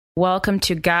Welcome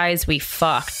to Guys We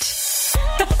Fucked.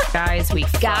 Guys We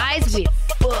Fucked. Guys We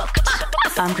Fucked.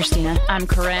 I'm Christina. I'm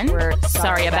Corinne. We're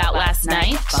sorry about last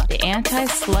night. The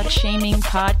anti-slut shaming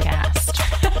podcast.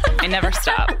 I never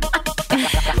stop.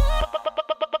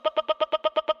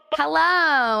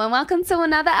 Hello, and welcome to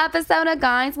another episode of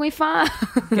Guys We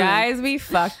Fucked. Guys We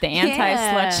Fucked, the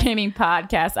anti-slut shaming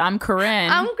podcast. I'm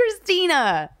Corinne. I'm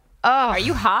Christina. Oh, are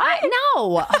you high? No.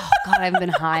 Oh, God, I haven't been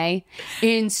high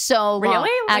in so long. Really?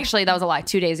 Actually, that was a lie.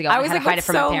 2 days ago, I was had like, to hide it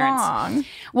from my parents. Long?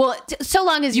 Well, so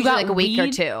long as You usually got like a week or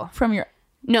weed two. From your...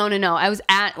 No. I was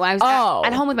at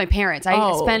home with my parents.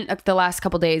 I spent the last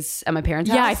couple days at my parents'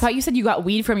 house. Yeah, I thought you said you got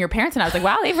weed from your parents, and I was like,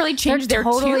 wow, they've really changed their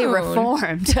totally tune.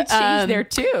 reformed. They changed their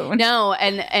tune. No,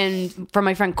 and from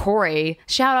my friend Corey,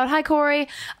 shout out, hi Corey.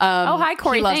 Hi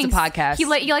Corey. He loves thanks. the podcast. He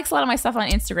likes a lot of my stuff on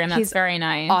Instagram. That's He's very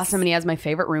nice. Awesome, and he has my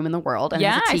favorite room in the world. And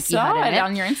Yeah, has a I tiki saw hut in it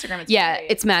on your Instagram. It's great.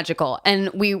 It's magical. And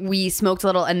we smoked a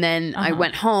little, and then I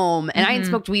went home, and I hadn't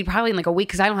smoked weed probably in like a week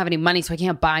because I don't have any money, so I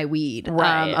can't buy weed.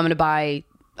 Right. I'm gonna buy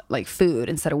like food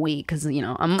instead of weed because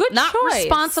I'm Good not choice.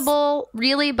 Responsible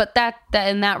really, but that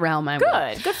in that realm I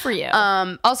will. Good for you.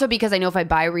 Also because I know if I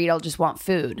buy weed I'll just want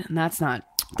food, and that's not.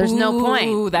 There's no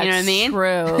point. That's you know what I mean?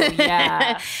 True.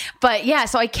 Yeah. But yeah,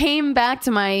 so I came back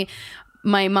to my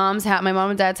mom's house, my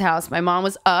mom and dad's house. My mom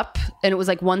was up, and it was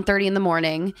like 1:30 in the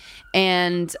morning,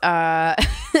 and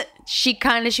she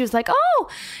was like, "Oh,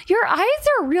 your eyes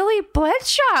are really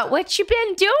bloodshot. What you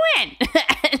been doing?"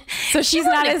 So she's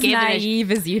not as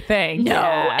naive as you think. No,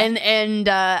 Yeah. and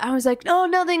I was like, "No,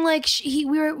 nothing." Like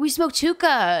we smoked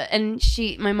hookah, and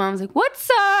my mom's like, "What's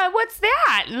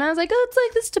that?" And I was like, "Oh, it's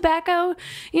like this tobacco,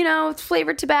 it's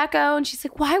flavored tobacco." And she's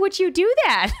like, "Why would you do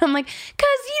that?" I'm like, "'Cause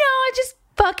I just."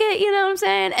 Fuck it, you know what I'm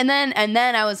saying? And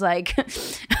then I was like,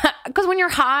 because when you're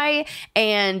high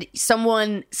and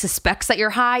someone suspects that you're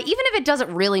high, even if it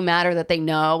doesn't really matter that they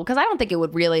know, because I don't think it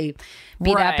would really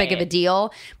be that big of a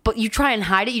deal, but you try and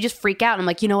hide it, you just freak out. And I'm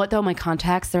like, you know what though? My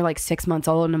contacts, they're like 6 months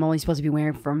old and I'm only supposed to be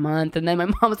wearing them for a month. And then my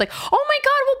mom was like, "Oh my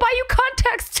God, we'll buy you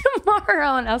contacts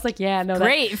tomorrow." And I was like, yeah, no,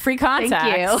 great. Free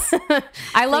contacts. Thank you.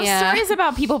 I love stories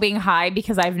about people being high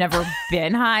because I've never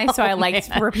been high. So I like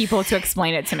for people to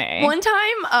explain it to me. One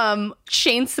time,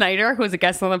 Shane Snyder, who was a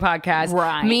guest on the podcast,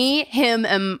 right. Me, him,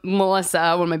 and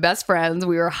Melissa, one of my best friends,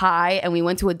 we were high and we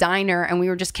went to a diner and we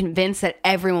were just convinced that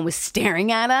everyone was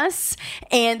staring at us.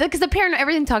 And because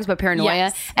everything talks about paranoia,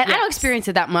 yes. and I don't experience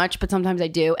it that much, but sometimes I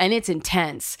do, and it's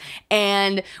intense.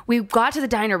 And we got to the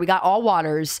diner, we got all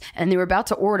waters, and they were about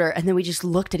to order, and then we just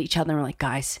looked at each other and we're like,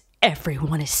 "Guys,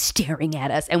 everyone is staring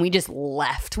at us," and we just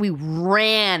left. We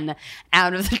ran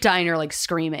out of the diner like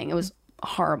screaming. It was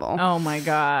horrible. Oh my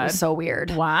God. It was so weird.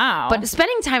 Wow. But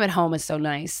spending time at home is so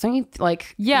nice. Don't you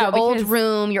like your old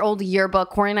room, your old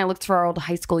yearbook? Corey and I looked through our old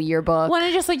high school yearbook. When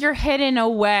it's just like you're hidden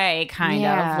away, kind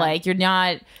of like you're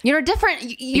not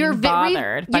different. You're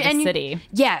bothered by the city.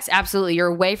 Yes, absolutely. You're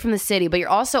away from the city, but you're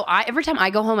also every time I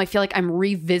go home, I feel like I'm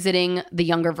revisiting the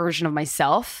younger version of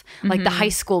myself, like the high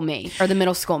school me or the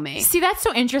middle school me. See, that's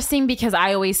so interesting because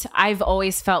I've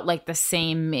always felt like the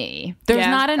same me. There's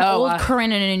not an old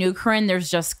Corinne and a new Corinne. There's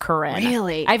just Corinne.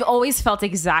 Really? I've always felt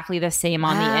exactly the same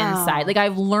on the inside. Like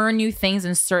I've learned new things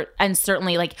and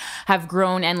certainly like have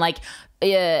grown and like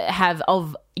have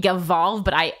evolved,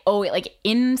 but I always like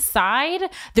inside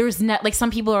there's not like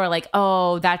some people are like,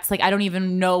 "Oh, that's like I don't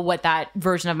even know what that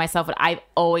version of myself," but I've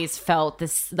always felt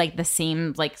this like the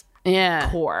same like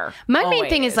core. My main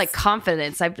thing is like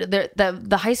confidence.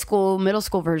 The high school, middle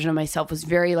school version of myself was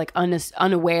very like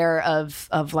unaware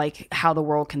of like how the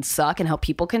world can suck and how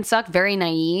people can suck. Very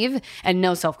naive and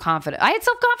no self-confidence. I had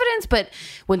self-confidence, but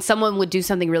when someone would do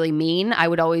something really mean, I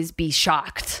would always be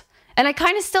shocked. And I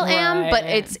kind of still am, but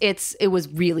it was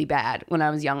really bad when I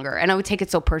was younger, and I would take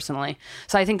it so personally.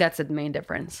 So I think that's the main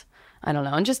difference. I don't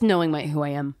know, and just knowing who I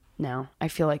am now, I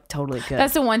feel like totally good.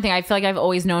 That's the one thing. I feel like I've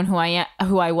always known who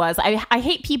I was. I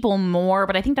hate people more,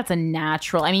 but I think that's a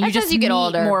natural. I mean, you just get meet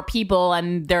older. more people,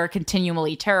 and they're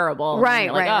continually terrible.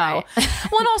 Right, like, right.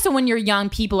 Well, and also when you're young,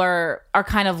 people are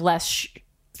kind of less.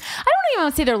 I don't even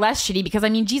want to say they're less shitty because I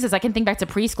mean, Jesus, I can think back to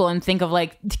preschool and think of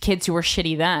like kids who were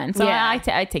shitty then. So I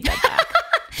take that back.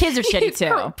 Kids are shitty too.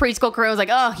 Preschool Corinne was like,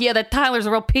 "Oh yeah, that Tyler's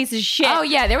a real piece of shit." Oh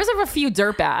yeah, there was a few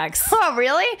dirtbags. Oh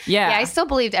really? Yeah. I still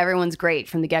believed everyone's great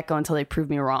from the get-go until they proved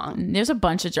me wrong. There's a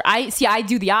bunch of I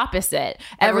do the opposite.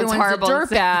 Everyone's horrible. a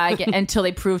dirtbag until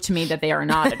they prove to me that they are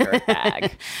not a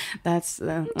dirtbag. That's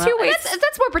two ways.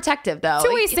 That's more protective though.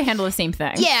 Two ways to handle the same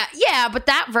thing. Yeah, but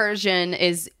that version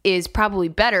is probably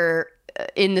better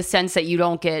in the sense that you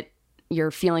don't get your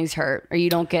feelings hurt or you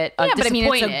don't get Yeah, but I mean,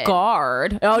 disappointed. it's a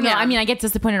guard. Oh, no. Yeah. I mean, I get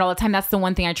disappointed all the time. That's the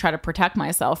one thing I try to protect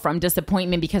myself from,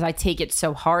 disappointment, because I take it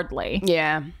so hardly.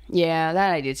 Yeah,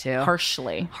 that I do too.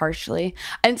 Harshly.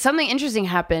 And something interesting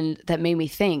happened that made me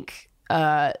think.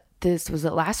 Was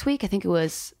it last week? I think it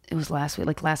was last week,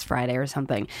 like last Friday or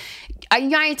something.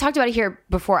 I talked about it here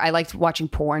before. I liked watching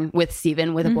porn with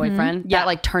Steven, with a boyfriend. Yeah. That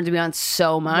like turned me on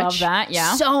so much. Love that,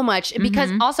 yeah. So much.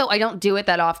 Because also I don't do it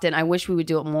that often. I wish we would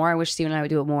do it more. I wish Steven and I would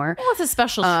do it more. Well, it's a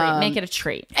special treat. Make it a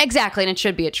treat. Exactly. And it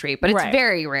should be a treat, but it's Right.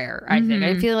 very rare, I think.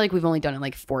 I feel like we've only done it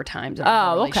like 4 times in Oh,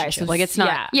 our okay. relationship. So Like it's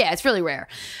not, yeah. it's really rare.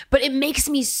 But it makes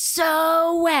me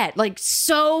so wet, like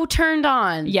so turned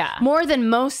on. Yeah. More than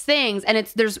most things. And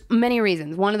there's many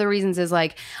reasons. One of the reasons is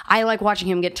like, I like watching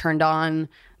him get turned on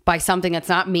by something that's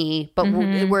not me, but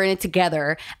we're in it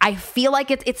together. I feel like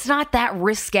it's not that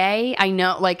risque. I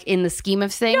know, like in the scheme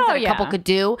of things that a couple could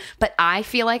do, but I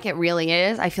feel like it really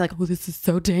is. I feel like, oh, this is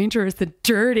so dangerous and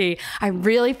dirty. I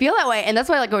really feel that way, and that's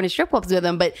why I like going to strip clubs with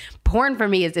them. But porn for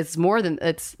me is it's more than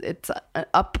it's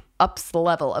ups the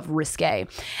level of risque,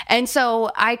 and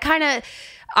so I kind of.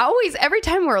 Always, every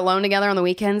time we're alone together on the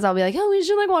weekends, I'll be like, oh, we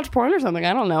should like watch porn or something.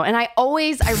 I don't know. And I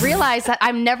realize that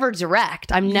I'm never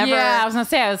direct. I'm never. Yeah, I was going to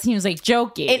say, it seems like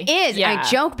jokey. It is. Yeah. I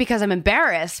joke because I'm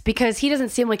embarrassed because he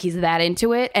doesn't seem like he's that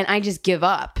into it. And I just give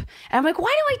up. And I'm like,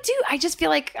 why do I do? I just feel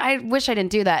like I wish I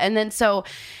didn't do that. And then so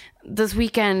this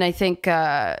weekend, I think,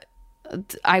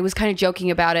 I was kind of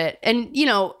joking about it, and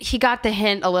he got the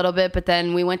hint a little bit, but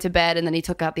then we went to bed, and then he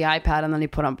took out the iPad, and then he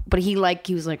put on. But he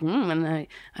was like, and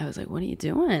I was like, "What are you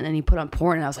doing?" And he put on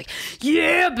porn, and I was like,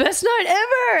 "Yeah, best night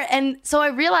ever!" And so I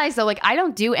realized though, like, I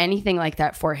don't do anything like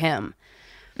that for him.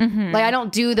 Like I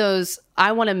don't do those.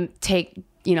 I want to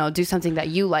do something that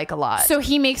you like a lot. So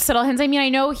he makes subtle hints. I mean, I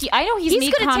know he's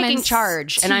made good at comments taking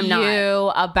charge, and to I'm not.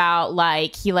 you about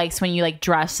like he likes when you like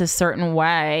dress a certain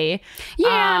way.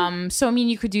 Yeah. So I mean,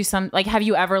 you could do some like. Have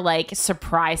you ever like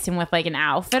surprised him with like an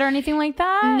outfit or anything like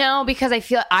that? No, because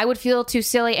I would feel too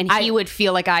silly, and he would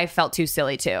feel like I felt too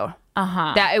silly too.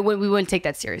 That we wouldn't take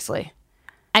that seriously.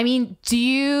 I mean,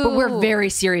 But we're very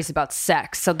serious about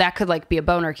sex, so that could like be a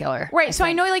boner killer. Right. So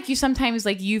I know like you sometimes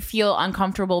like you feel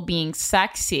uncomfortable being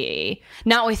sexy.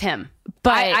 Not with him.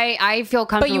 But I feel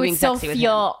comfortable But you would being still sexy with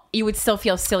him. you would still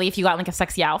feel silly if you got like a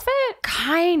sexy outfit?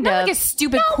 Kind Not of. like a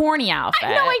stupid corny outfit.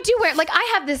 No, I do wear like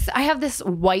I have this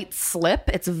white slip.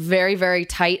 It's very, very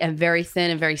tight and very thin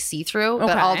and very see-through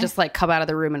that I'll just like come out of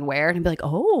the room and wear it and be like,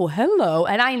 oh, hello.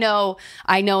 And I know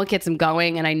it gets them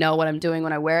going, and I know what I'm doing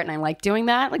when I wear it, and I like doing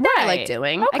that. Like that I like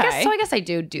doing. Okay. I guess I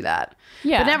do that.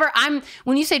 Yeah. But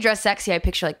when you say dress sexy, I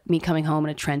picture like me coming home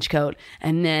in a trench coat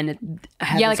and then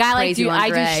have Yeah, this like I do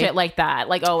lingerie. shit like that,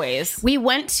 like always. We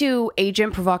went to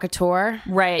Agent Provocateur.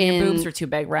 Right, your boobs were too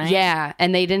big, right? Yeah,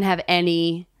 and they didn't have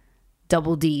any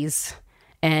double Ds.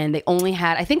 And they only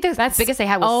had, I think the biggest they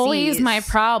had was always Cs. my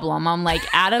problem. I'm like,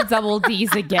 out of double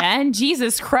D's again?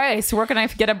 Jesus Christ, where can I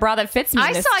get a bra that fits me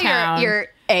in this town? your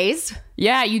A's.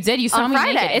 Yeah, you did. You saw On me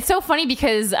Friday. naked. It's so funny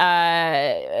because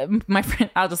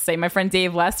my friend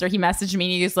Dave Lester, he messaged me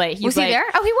and he was like, Was he there?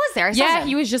 Oh, he was there. I saw him.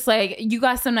 he was just like, you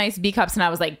got some nice B cups, and I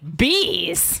was like,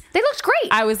 B's. They looked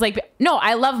great. I was like, no,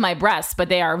 I love my breasts, but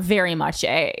they are very much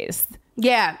A's.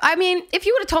 Yeah, I mean, if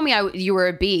you would have told me you were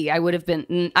a B, I would have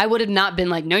not been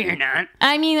like, no, you're not.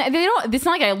 I mean, they don't. It's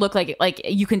not like I look like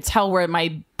you can tell where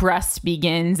my breast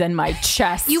begins and my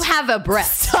chest. You have a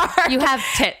breast. Sorry. You have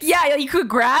tits. Yeah, you could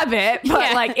grab it, but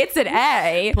Yeah. like it's an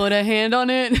A. Put a hand on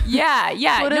it.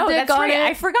 Yeah. Put a No, dick that's on right. it.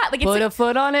 I forgot. Like Put a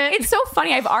foot on it. It's so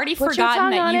funny. I've already Put your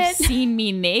forgotten tongue on that you've it. seen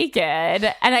me naked,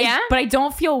 and but I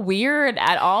don't feel weird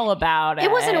at all about it.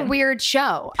 It wasn't a weird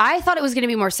show. I thought it was going to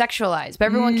be more sexualized, but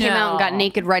everyone came out and got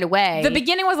naked right away. The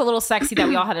beginning was a little sexy that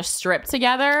we all had to strip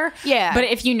together. Yeah. But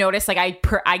if you notice, like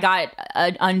I got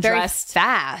very undressed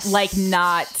fast. like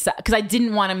not because I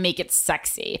didn't want to make it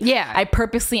sexy. Yeah. I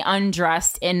purposely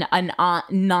undressed in a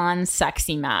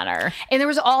non-sexy manner. And there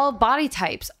was all body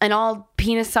types and all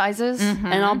penis sizes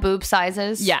and all boob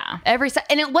sizes. Yeah. And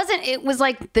it was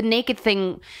like the naked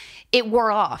thing, it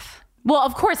wore off. Well,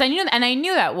 of course, I knew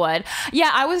that would.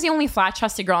 Yeah, I was the only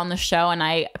flat-chested girl on the show, and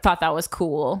I thought that was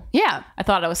cool. Yeah. I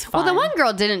thought it was fun. Well, the one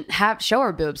girl didn't show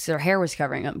her boobs. Her hair was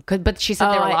covering them. But she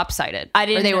said they were lopsided. I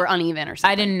didn't or they were uneven or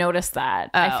something. I didn't notice that.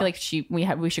 I Oh. feel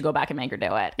like we should go back and make her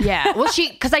do it. Yeah. Well,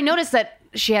 because I noticed that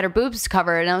she had her boobs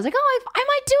covered, and I was like, oh, I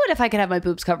might do it if I could have my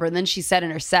boobs covered. And then she said in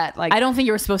her set, like, I don't think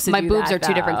you were supposed to my do boobs that, are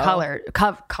two different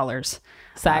though. colors.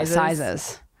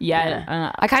 Sizes.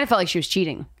 Yeah. I kind of felt like she was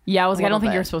cheating. Yeah, I was like, I don't little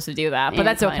think bit. you're supposed to do that, but Yeah,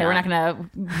 that's okay. probably We're not gonna.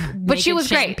 But she was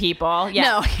shame great. people. Yeah,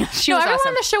 No, she was everyone awesome.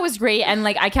 on the show was great, and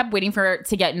like I kept waiting for her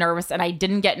to get nervous, and I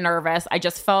didn't get nervous. I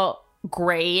just felt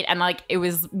great. And like, it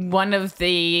was one of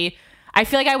the, I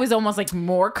feel like I was almost like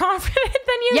more confident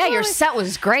than you. Yeah, your set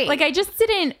was great. Like, I just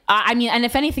didn't, I mean, and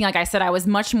if anything, like I said, I was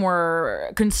much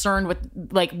more concerned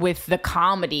with the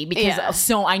comedy because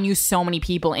I knew so many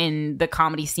people in the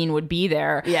comedy scene would be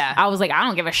there. Yeah. I was like, I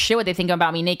don't give a shit what they think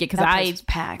about me naked because I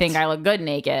think I look good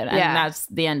naked. And that's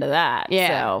the end of that. Yeah.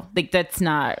 So, like, that's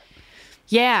not.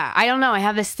 Yeah, I don't know. I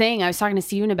have this thing. I was talking to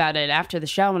Steven about it after the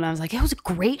show, and I was like, "It was a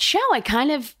great show." I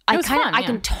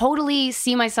can totally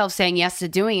see myself saying yes to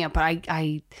doing it, but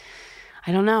I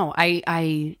don't know.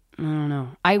 I don't know.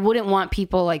 I wouldn't want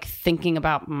people like thinking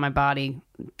about my body.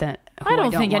 I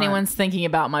don't think anyone's thinking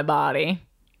about my body.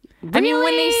 Really? I mean,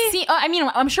 when they see,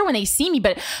 I'm sure when they see me,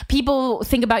 but people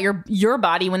think about your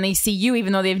body when they see you,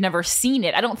 even though they've never seen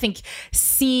it. I don't think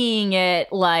seeing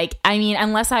it, like, I mean,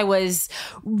 unless I was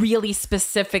really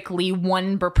specifically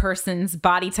one person's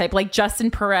body type, like Justin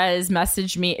Perez text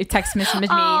messaged me.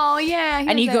 Oh, yeah.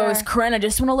 And he goes, Corinne, I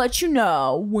just want to let you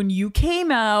know, when you came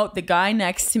out, the guy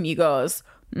next to me goes,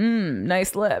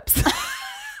 nice lips.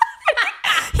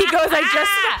 He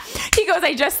goes,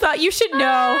 I just thought you should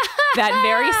know that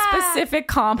very specific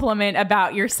compliment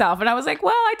about yourself. And I was like,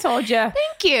 well, I told you.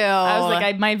 Thank you. I was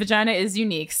like, my vagina is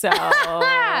unique. So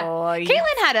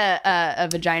Caitlin had a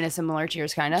vagina similar to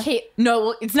yours, kind of.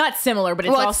 No, it's not similar, but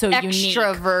it's also unique.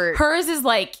 Extrovert. Hers is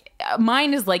like,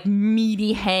 mine is like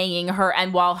meaty hanging her,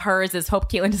 and while hers is,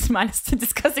 hope Caitlin doesn't mind us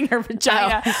discussing her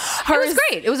vagina. Hers, it was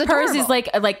great. It was adorable. Hers is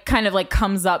like kind of like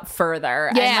comes up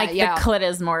further. Yeah, and like the clit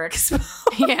is more exposed.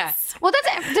 Yeah. Well,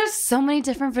 there's so many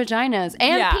different vaginas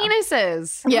and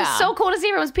penises. It was so cool to see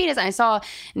everyone's penis. I saw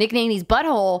Nick Naney's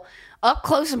butthole up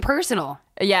close and personal.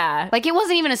 Yeah. Like, it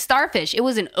wasn't even a starfish. It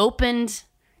was an opened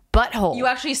butthole. You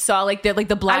actually saw like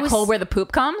the black hole where the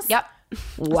poop comes? Yep.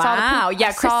 Wow. Yeah,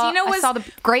 I saw the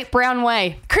Great Brown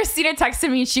Way. Christina texted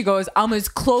me and she goes, I'm as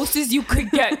close as you could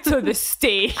get to the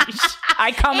stage.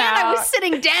 I come out. And I was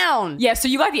sitting down. Yeah, so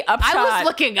you got the upshot. I was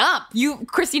looking up.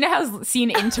 Christina has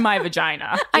seen into my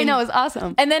vagina. I know, it's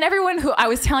awesome. And then everyone who I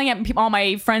was telling all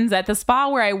my friends at the spa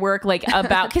where I work, like,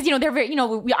 about, because they're very,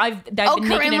 I've been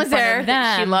naked in front of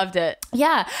them. She loved it.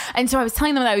 Yeah. And so I was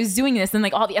telling them that I was doing this, and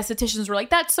like all the estheticians were like,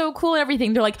 that's so cool and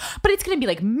everything. They're like, but it's gonna be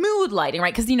like mood lighting,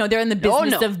 right? Because they're in the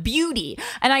business of beauty.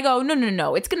 And I go,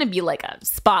 no, it's gonna be like a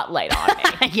spotlight on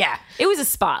me. Yeah, it was a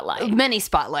spotlight. Many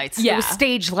spotlights. Yeah, it was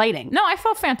stage lighting. No, I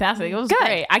felt fantastic. It was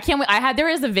great. I can't wait. There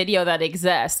is a video that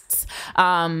exists.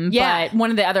 But one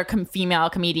of the other female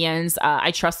comedians,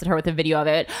 I trusted her with a video of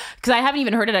it because I haven't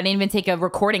even heard it. I didn't even take a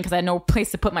recording because I had no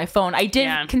place to put my phone. I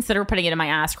did consider putting it in my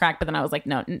ass crack, but then I was like,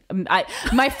 no,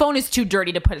 my phone is too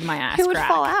dirty to put in my ass crack. It would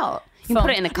fall out. You can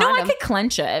put it in a condom. No, I could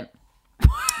clench it.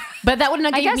 But that would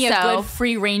not give me a good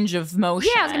free range of motion.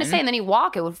 Yeah, I was going to say, and then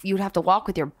you'd have to walk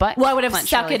with your butt. Well, I would have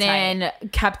stuck it in,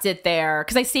 kept it there,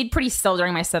 because I stayed pretty still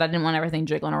during my set. I didn't want everything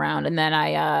jiggling around, and then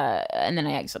I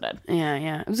exited.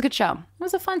 Yeah, it was a good show. It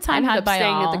was a fun time had by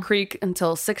staying all. at the Creek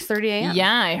until 6:30 a.m.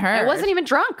 Yeah, I heard. I wasn't even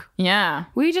drunk. Yeah,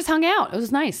 we just hung out. It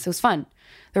was nice. It was fun.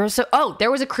 There was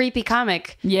a creepy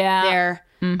comic. There.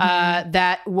 Mm-hmm.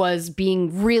 That was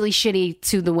being really shitty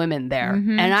to the women there.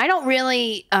 Mm-hmm. And I don't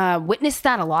really witness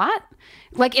that a lot.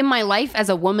 Like, in my life as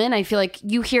a woman, I feel like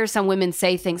you hear some women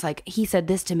say things like, he said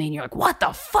this to me, and you're like, what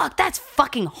the fuck? That's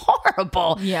fucking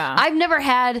horrible. Yeah. I've never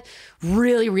had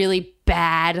really, really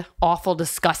bad, awful,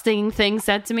 disgusting things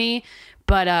said to me.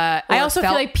 But I also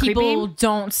feel like people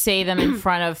don't say them in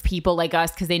front of people like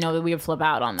us because they know that we would flip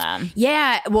out on them.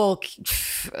 Yeah. Well,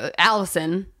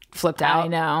 Allison flipped out. I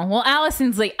know. Well,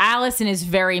 Allison is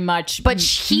very much but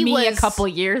he me was a couple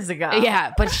years ago.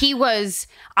 Yeah, but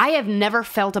I have never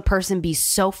felt a person be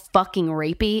so fucking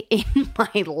rapey in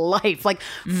my life. Like,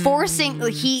 forcing,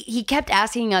 he kept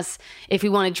asking us if we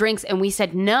wanted drinks, and we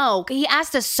said no. He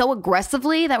asked us so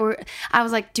aggressively that I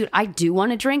was like, dude, I do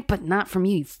want a drink, but not from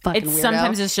you fucking weirdo.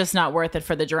 Sometimes it's just not worth it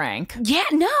for the drink. Yeah,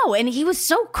 no. And he was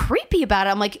so creepy about it.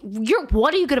 I'm like,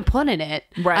 what are you going to put in it?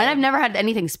 Right. And I've never had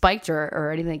anything spiked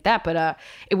or anything like that, but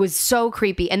it was so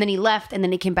creepy. And then he left, and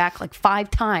then he came back like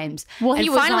 5 times. Well, and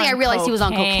finally I realized he was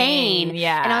on cocaine.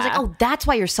 Yeah. And I was like, oh, that's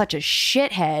why you're such a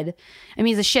shithead. I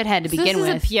mean, he's a shithead to begin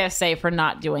with. This is a PSA for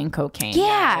not doing cocaine.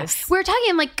 Yeah. Guys. We were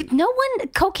talking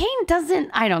like, cocaine doesn't,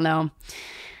 I don't know.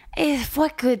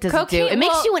 What good does it do? Cocaine- It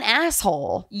makes well- you an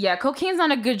asshole. Yeah, cocaine's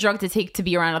not a good drug to take to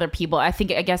be around other people. I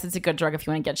guess it's a good drug if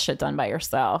you want to get shit done by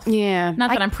yourself. Yeah.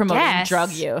 Not that I'm promoting guess.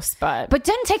 drug use, but But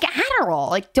then take Adderall.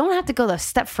 Like, don't have to go the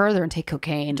step further and take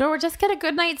cocaine. or just get a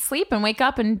good night's sleep and wake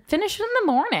up and finish it in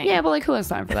the morning. Yeah, but like, who has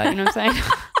time for that? You know what I'm saying?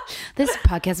 This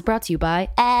podcast is brought to you by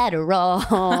Adderall.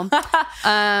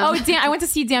 Oh, Dan! I went to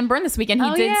see Dan Byrne this weekend. He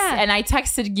Oh, did, yeah. and I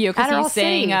texted you because Adderall he's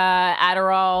saying City.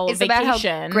 Adderall It's vacation. about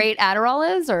how great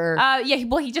Adderall is, or Yeah,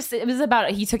 well, it was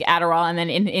about he took Adderall and then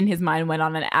in his mind went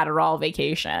on an Adderall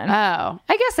vacation. oh,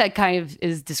 I guess that kind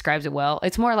of describes it well.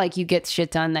 It's more like you get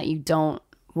shit done that you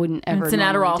wouldn't ever. It's an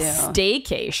Adderall do.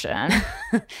 staycation.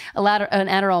 An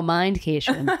Adderall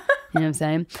mindcation. You know what I'm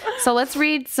saying? So let's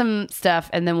read some stuff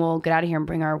and then we'll get out of here and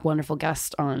bring our wonderful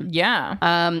guest on.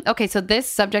 Yeah. Okay, so this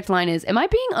subject line is, am I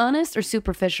being honest or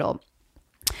superficial?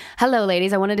 Hello,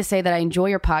 ladies. I wanted to say that I enjoy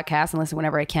your podcast and listen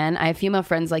whenever I can. I have female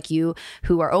friends like you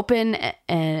who are open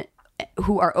and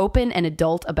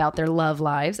adult about their love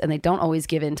lives, and they don't always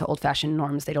give in to old-fashioned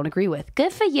norms they don't agree with.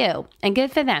 Good for you, and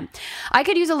good for them. I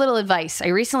could use a little advice. I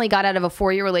recently got out of a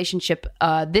 4-year relationship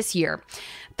this year.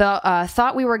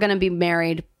 Thought we were going to be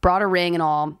married, brought a ring and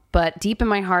all, but deep in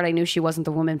my heart, I knew she wasn't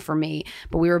the woman for me.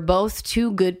 But we were both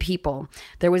two good people.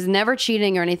 There was never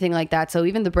cheating or anything like that. So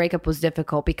even the breakup was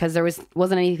difficult because there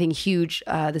wasn't anything huge,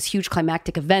 this huge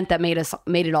climactic event that made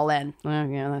it all end. Well,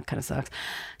 yeah, that kind of sucks.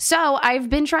 So I've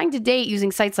been trying to date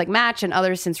using sites like Match and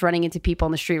others since running into people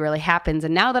on the street really happens.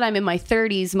 And now that I'm in my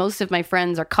 30s, most of my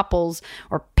friends are couples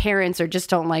or parents or just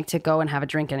don't like to go and have a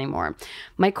drink anymore.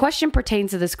 My question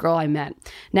pertains to this girl I met.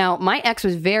 Now, my ex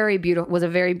was a very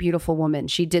beautiful woman.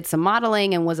 She did some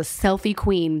modeling and was a selfie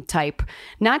queen type.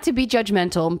 Not to be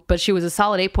judgmental, but she was a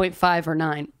solid 8.5 or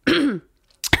 9.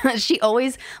 She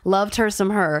always loved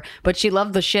her, but she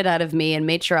loved the shit out of me and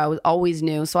made sure I was always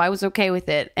new. So I was okay with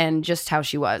it and just how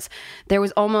she was. There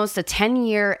was almost a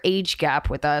 10-year age gap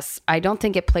with us. I don't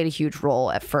think it played a huge role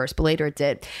at first, but later it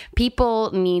did. People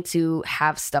need to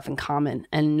have stuff in common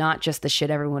and not just the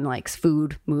shit everyone likes.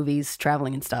 Food, movies,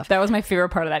 traveling and stuff. That was my favorite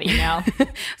part of that email. So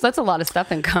that's a lot of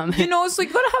stuff in common. You know, it's like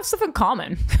you gotta have stuff in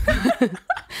common.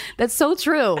 That's so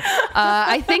true.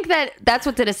 I think that's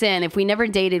what did us in. If we never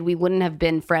dated, we wouldn't have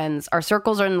been friends. Our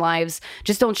circles and lives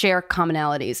just don't share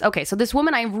commonalities. Okay, so this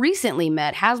woman I recently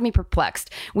met has me perplexed.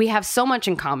 We have so much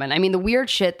in common. I mean, the weird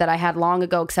shit that I had long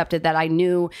ago accepted that I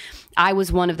knew I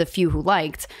was one of the few who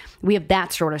liked. We have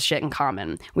that sort of shit in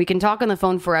common. We can talk on the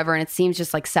phone forever and it seems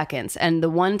just like seconds. And the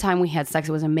one time we had sex,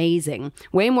 it was amazing.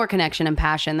 Way more connection and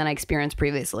passion than I experienced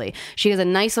previously. She is a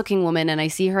nice looking woman and I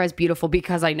see her as beautiful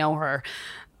because I know her.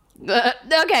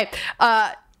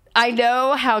 I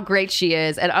know how great she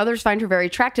is, and others find her very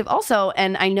attractive also,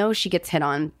 and I know she gets hit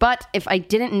on. But if I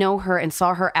didn't know her and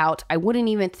saw her out, I wouldn't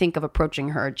even think of approaching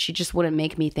her. She just wouldn't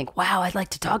make me think, wow, I'd like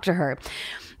to talk to her.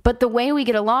 But the way we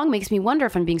get along makes me wonder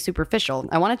if I'm being superficial.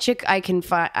 I want a chick I can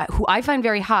find, who I find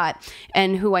very hot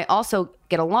and who I also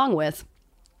get along with.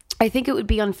 I think it would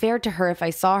be unfair to her if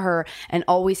I saw her and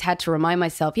always had to remind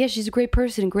myself, yeah, she's a great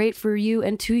person, great for you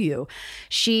and to you.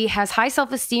 She has high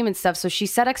self-esteem and stuff, so she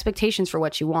set expectations for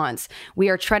what she wants. We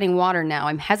are treading water now.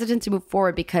 I'm hesitant to move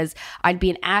forward because I'd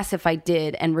be an ass if I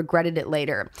did and regretted it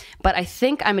later. But I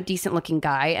think I'm a decent-looking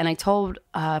guy, and I told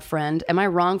a friend, am I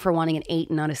wrong for wanting an 8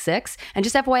 and not a 6? And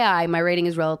just FYI, my rating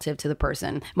is relative to the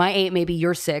person. My 8 may be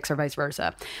your 6 or vice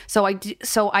versa. So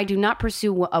I do not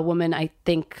pursue a woman I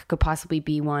think could possibly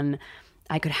be one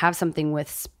I could have something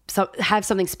with, have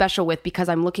something special with, because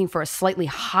I'm looking for a slightly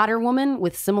hotter woman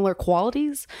with similar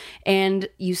qualities. And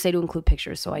you say to include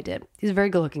pictures, so I did. He's a very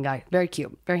good-looking guy, very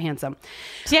cute, very handsome.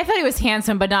 See, I thought he was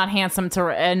handsome, but not handsome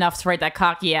enough to write that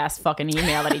cocky ass fucking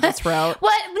email that he just wrote.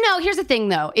 Well, no, here's the thing,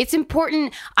 though. It's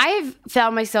important. I've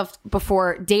found myself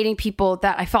before dating people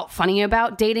that I felt funny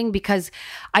about dating because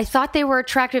I thought they were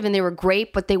attractive and they were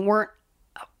great, but they weren't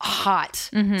hot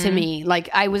to me. Like,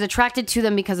 I was attracted to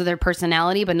them because of their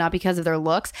personality, but not because of their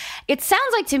looks. It sounds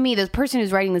like to me, the person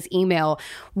who's writing this email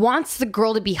wants the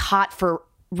girl to be hot for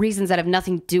reasons that have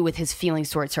nothing to do with his feelings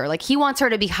towards her. Like, he wants her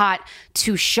to be hot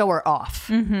to show her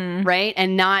off, right?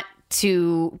 And not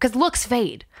to, because looks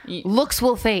fade. Looks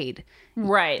will fade.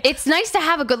 Right. It's nice to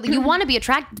have a good, you want to be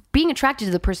being attracted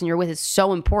to the person you're with is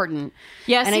so important.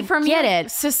 Yeah, and see, for me, it.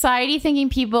 society thinking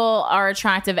people are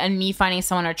attractive and me finding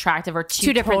someone attractive are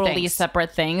two different totally things.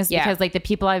 separate things. Yeah. Because like the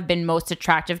people I've been most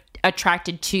attracted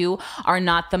attracted to are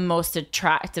not the most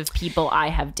attractive people I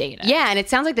have dated. Yeah, and it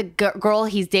sounds like the girl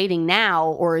he's dating now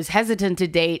or is hesitant to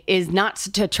date is not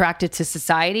attracted to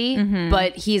society,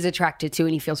 but he's attracted to,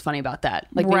 and he feels funny about that.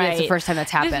 Like maybe it's the first time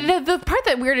that's happened. The part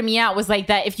that weirded me out was like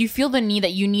that if you feel the need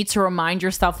that you need to remind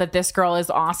yourself that this girl is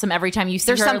awesome every time you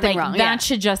see her, something like wrong. that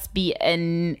should just be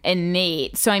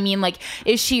innate. So I mean, like,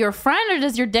 is she your friend or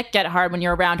does your dick get hard when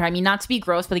you're around her? I mean, not to be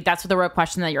gross, but like that's the real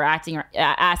question that you're asking.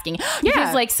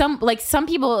 Because like some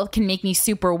people can make me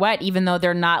super wet even though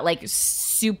they're not like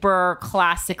super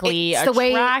classically it's the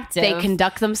attractive. way they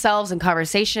conduct themselves in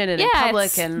conversation and in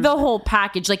public, and the whole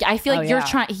package. Like I feel like you're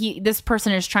this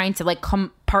person is trying to like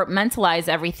compartmentalize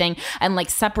everything and like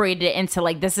separate it into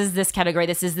like this is this category,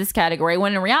 this is this category,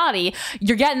 when in reality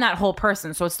you're getting that whole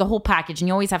person. So it's the whole package, and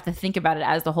you always have to think about it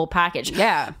as the whole package.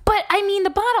 Yeah. But I mean, the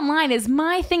bottom line is,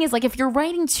 my thing is like, if you're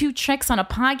writing two chicks on a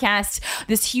podcast,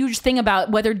 this huge thing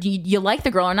about whether you like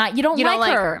the girl or not, you don't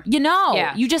like her. You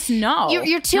know, you just know.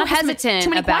 You're too hesitant too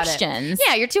many about questions.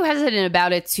 Yeah, you're too hesitant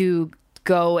about it to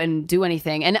go and do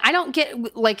anything. And I don't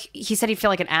get, like, he said he'd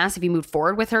feel like an ass if he moved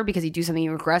forward with her because he'd do something he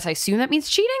regrets. I assume that means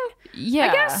cheating. Yeah,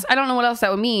 I guess. I don't know what else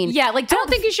that would mean. Yeah, like I don't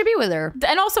think you should be with her.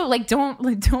 And also, like, don't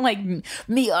like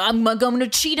me. I'm going to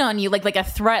cheat on you, like a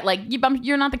threat. Like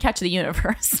you're not the catch of the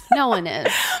universe. No one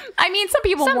is. I mean, some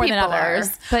people more than others,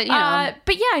 but you know.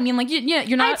 But yeah, I mean, like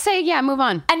you're not. I'd say move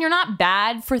on. And you're not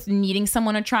bad for needing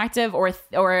someone attractive or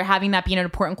having that be an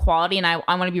important quality. And I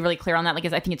want to be really clear on that. Like,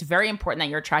 I think it's very important that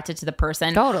you're attracted to the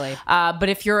person. Totally. But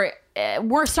if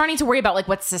we're starting to worry about like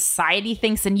what society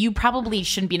thinks, and you probably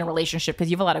shouldn't be in a relationship because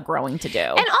you have a lot of growing to do.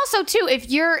 And also too,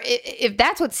 if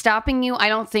that's what's stopping you, I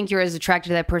don't think you're as attracted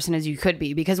to that person as you could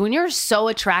be, because when you're so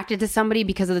attracted to somebody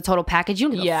because of the total package, you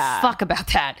don't give a fuck about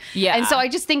that. Yeah. And so I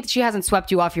just think that she hasn't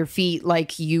swept you off your feet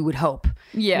like you would hope.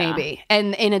 Yeah. Maybe.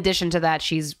 And in addition to that,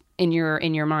 she's in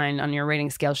your mind on your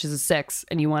rating scale, she's a 6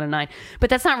 and you want a 9.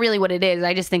 But that's not really what it is.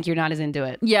 I just think you're not as into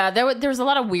it. Yeah, there was a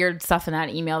lot of weird stuff in that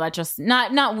email that just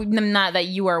not that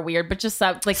you are weird, but just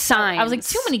like signs. I was like,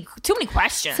 too many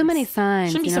questions. So many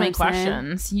signs. Shouldn't be so many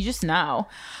questions. You just know.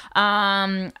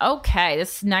 Okay,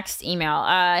 this next email.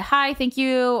 Hi, thank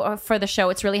you for the show.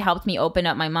 It's really helped me open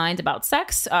up my mind about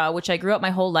sex, which I grew up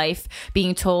my whole life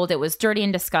being told it was dirty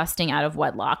and disgusting out of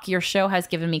wedlock. Your show has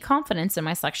given me confidence in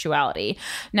my sexuality.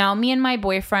 Now, me and my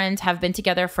boyfriend have been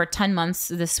together for 10 months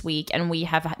this week, and we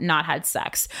have not had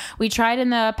sex. We tried in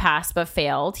the past, but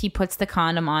failed. He puts the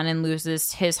condom on and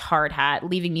loses his hard hat,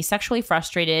 leaving me sexually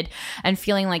frustrated and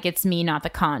feeling like it's me, not the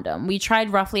condom. We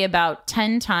tried roughly about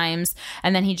 10 times,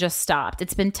 and then he just stopped.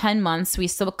 It's been 10 months. We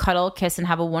still cuddle, kiss, and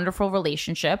have a wonderful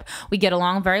relationship. We get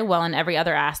along very well in every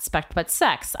other aspect but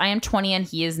sex. I am 20 and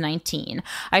he is 19.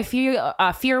 I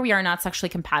fear we are not sexually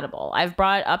compatible. I've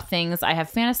brought up things I have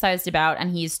fantasized about,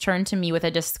 and he's turned to me with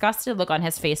a disgusted look on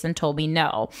his face and told me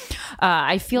no.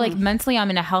 I feel like mentally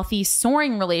I'm in a healthy,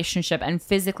 soaring relationship, and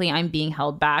physically I'm being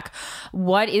held back.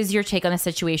 What is your take on the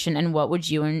situation, and what would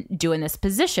you do in this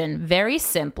position? Very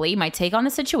simply, my take on the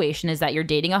situation is that you're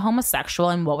dating a homosexual,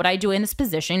 and what would I do in this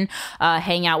position?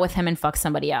 Hang out with him and fuck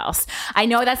somebody else. I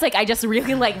know that's like, I just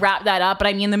really like wrapped that up, but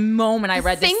I mean, the moment I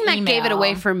read this email, the thing that gave it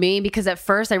away for me, because at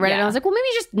first I read it and I was like, well, maybe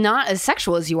you're just not as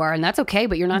sexual as you are, and that's okay,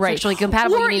 but you're not sexually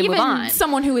compatible. Or you need to move on.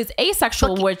 Someone who is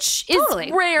asexual, which is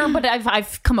rare, but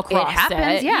I've come across it.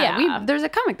 Happens, it. Yeah. There's a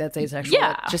comic that's asexual.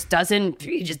 Yeah. He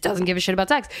just doesn't give a shit about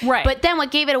sex. Right. But then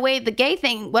what gave it away, the gay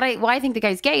thing, why I think the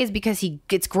guy's gay is because he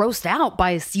gets grossed out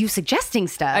by you suggesting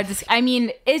stuff. I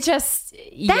mean, it just,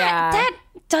 that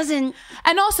doesn't,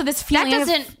 and also this feeling that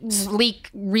doesn't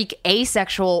reek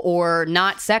asexual or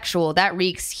not sexual. That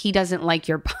reeks he doesn't like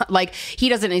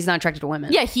he's not attracted to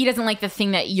women. Yeah, he doesn't like the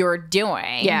thing that you're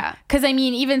doing. Yeah, because I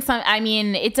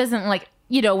mean, it doesn't like,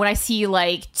 you know, when I see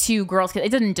like two girls,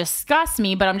 it doesn't disgust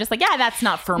me, but I'm just like, yeah, that's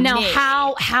not for me.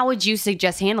 Now, how would you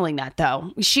suggest handling that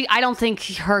though? I don't think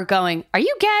her going, "Are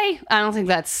you gay?" I don't think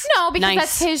that's because nice.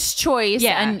 That's his choice.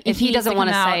 Yeah, and if he doesn't want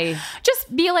to say,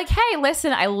 just be like, "Hey,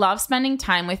 listen, I love spending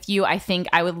time with you. I think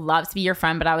I would love to be your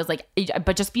friend, but I was like,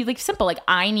 but just be like simple. Like,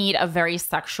 I need a very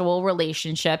sexual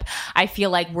relationship. I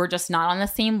feel like we're just not on the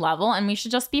same level, and we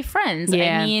should just be friends."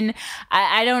 Yeah. I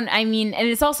mean, and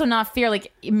it's also not fair.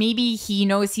 Like, maybe he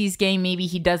knows he's gay, maybe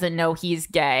he doesn't know he's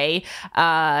gay,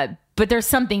 but there's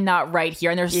something not right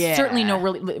here, and there's certainly no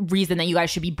reason that you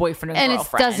guys should be boyfriend and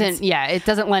girlfriend. It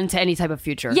doesn't lend to any type of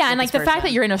future. Yeah, and like the fact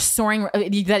that you're in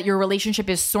that your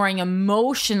relationship is soaring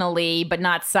emotionally but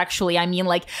not sexually. I mean,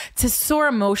 like, to soar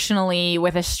emotionally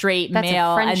with a straight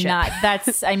male and not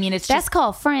it's that's just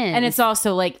called friend. And it's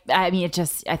also like, I mean,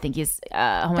 I think he's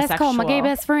homosexual. That's called my gay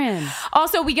best friend.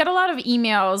 Also, we get a lot of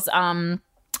emails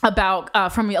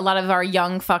about from a lot of our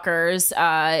young fuckers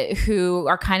who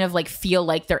are kind of like feel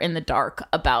like they're in the dark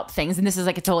about things, and this is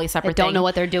like a totally separate thing. Don't know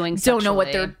what they're doing. Don't know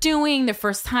what they're doing the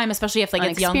first time, especially if like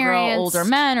it's young girl, older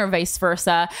men, or vice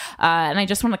versa. And I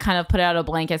just want to kind of put out a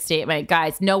blanket statement,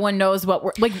 guys. No one knows what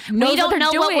we're like. We don't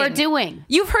know what we're doing.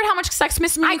 You've heard how much sex me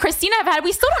and Christina have had.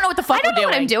 We still don't know what the fuck we're doing. I don't know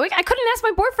what I'm doing. I couldn't ask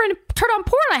my boyfriend to turn on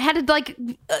porn. I had to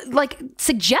like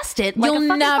suggest it. Like You'll a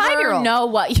fucking never 5-year-old. know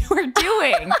what you are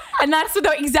doing, and that's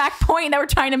the exact point that we're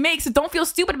trying to make. So don't feel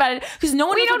stupid about it, because no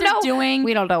one knows what they're doing.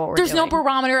 We don't know what we're doing. There's no doing.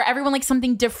 barometer. Everyone likes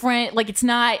something different. Like it's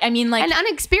not. I mean, like, and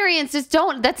unexperienced is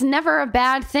that's never a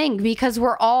bad thing, because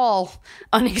we're all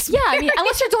unexperienced. Yeah, I mean,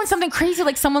 unless you're doing something crazy,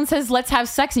 like someone says, "Let's have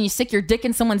sex," and you stick your dick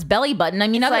in someone's belly button. I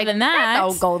mean, other than that,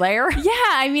 don't go there. Yeah,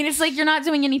 I mean, it's like you're not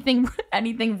doing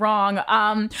anything wrong.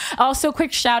 Also,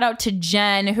 quick shout out to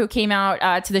Jen, who came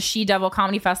out to the She Devil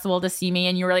Comedy Festival to see me,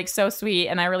 and you were like so sweet,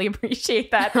 and I really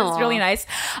appreciate that. It was really nice.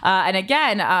 And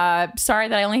again, sorry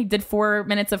that I only did 4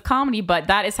 minutes of comedy, but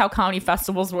that is how comedy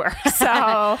festivals work.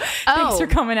 So thanks for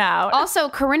coming out. Also,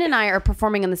 Corinne and I are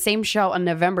performing on the same show on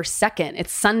November 2nd.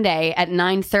 It's Sunday at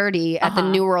 9:30 at the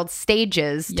New World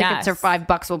Stages. Tickets are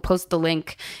 $5. We'll post the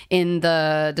link in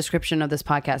the description of this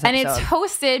podcast episode. And it's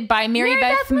hosted by Mary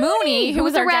Beth Mooney, who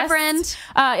was our guest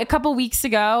a couple weeks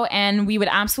ago, and we would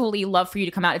absolutely love for you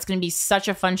to come out. It's going to be such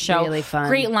a fun show. Really fun.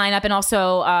 Great lineup. And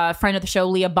also a friend of the show,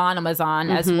 Leah Bonham, is on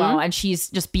as well, and she's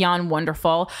just beyond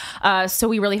wonderful. So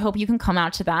we really hope you can come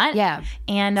out to that. Yeah.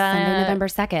 And Sunday, November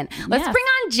 2nd. Let's bring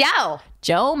on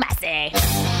Joe Massey.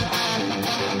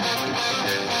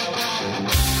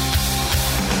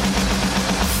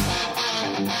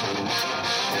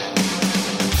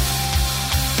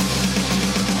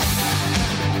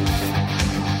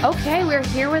 Okay, we're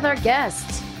here with our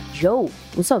guest, Joe.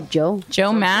 What's up, Joe?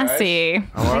 Joe Massey.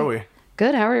 How are we?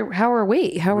 Good. How are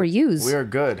we? How are yous? We are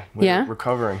good. We're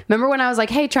recovering. Remember when I was like,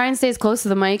 "Hey, try and stay as close to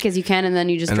the mic as you can," and then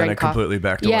you just and drank then I coffee. completely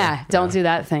backed away. Yeah, don't do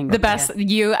that thing. The best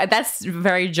that's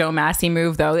very Joe Massey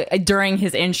move though, during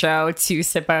his intro to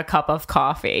sip a cup of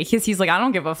coffee, because he's like, I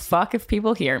don't give a fuck if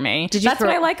people hear me. That's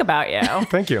what I like about you.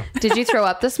 Thank you. Did you throw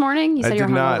up this morning? You said I you're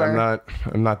did not. hungover.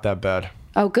 I'm not that bad.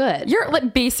 Oh, good. You're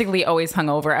like basically always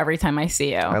hungover every time I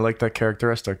see you. I like that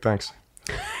characteristic. Thanks.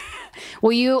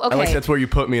 Well, okay. I like that's where you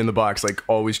put me in the box, like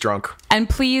always drunk. And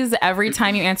please, every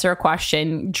time you answer a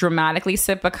question, dramatically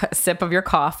sip a sip of your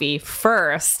coffee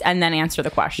first, and then answer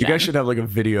the question. You guys should have like a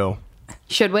video.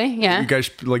 Should we? Yeah. You guys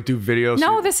should, like do videos.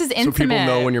 No, this is intimate. So people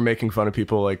know when you're making fun of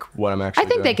people, like what I'm actually I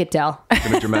think doing. they could tell. I'm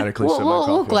gonna dramatically sip my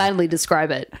coffee. We'll gladly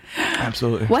describe it.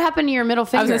 Absolutely. What happened to your middle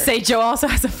finger? I was gonna say Joe also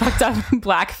has a fucked up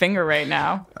black finger right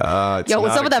now. Yo,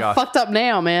 what's up with that fucked up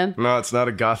nail, man? No, it's not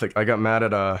a gothic. I got mad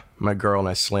at my girl and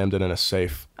I slammed it in a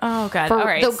safe. Oh god! For all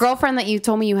right, the girlfriend that you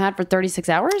told me you had for 36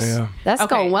 hours. Yeah. That's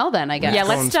Okay. going well then, I guess. yeah,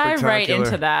 going let's dive right spectacular.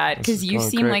 into that, because This is you going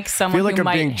seem great. like someone I feel like who I'm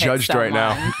might being hit judged right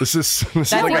now. someone. This is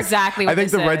That's like exactly what I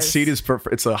think this the red is. seat is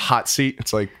perfect. It's a hot seat.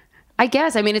 It's like, I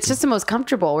guess. I mean, it's just the most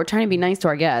comfortable. We're trying to be nice to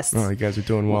our guests. oh, you guys are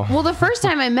doing well. Well, the first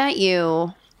time I met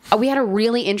you, we had a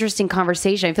really interesting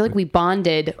conversation. I feel like we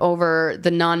bonded over the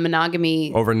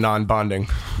non-monogamy. Over non-bonding.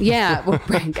 Yeah, well,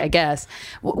 I guess.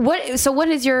 What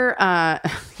is your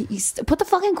put the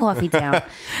fucking coffee down.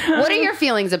 What are your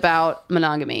feelings about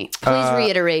monogamy? Please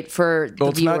reiterate for the Well,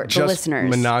 it's not the just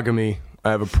listeners. monogamy I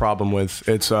have a problem with.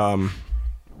 It's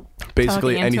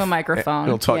basically Talking into a microphone.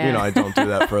 Yeah. You know, I don't do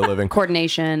that for a living.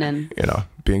 Coordination and You know,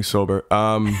 being sober.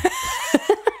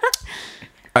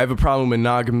 I have a problem with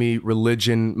monogamy,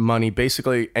 religion, money,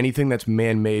 basically anything that's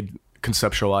man-made,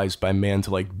 conceptualized by man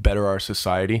to like better our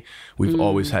society. We've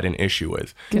always had an issue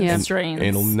with. Constraints. And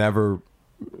it'll never.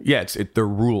 Yeah, they're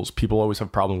rules. People always have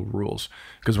a problem with rules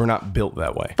because we're not built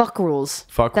that way. fuck rules.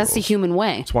 Fuck That's the rules. human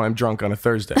way. That's why I'm drunk on a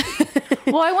Thursday.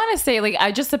 Well, I want to say, like,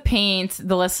 I just to paint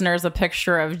the listeners a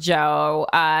picture of Joe.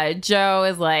 Joe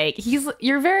is like,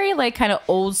 you're very like kind of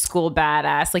old school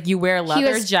badass. Like you wear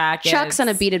leather jackets, chucks, and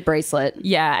a beaded bracelet.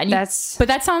 Yeah, and but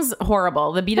that sounds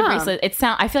horrible. The beaded bracelet.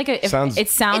 I feel like it sounds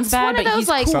It's bad, one of but those he's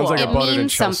like cool. Sounds like a it buttered in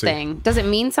means Chelsea. something. Does it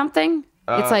mean something?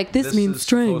 It's like this means is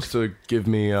strength. supposed to give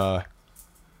me. What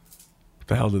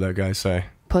the hell did that guy say?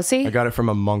 Pussy. I got it from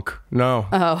a monk. No,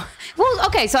 Oh, well,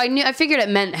 okay. So I figured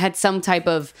it had some type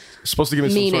of. it's supposed to give me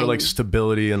some sort meaning. of like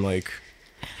stability and like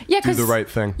Yeah, do the right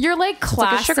thing. You're like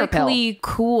like a sugar pill. classically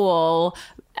cool.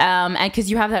 And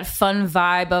because you have that fun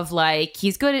vibe of like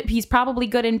he's probably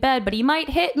good in bed, but he might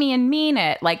hit me and mean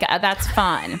it. Like that's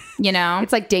fun, you know.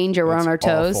 It's like danger. We're on our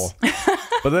toes. Awful.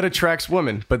 But that attracts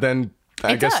women. But then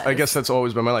I It guess does. that's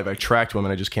always been my life. I attract women.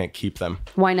 I just can't keep them.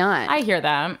 Why not? I hear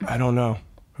that. I don't know.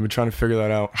 I've been trying to figure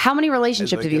that out. How many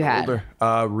relationships As I have you get had?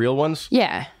 older. Real ones?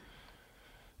 Yeah.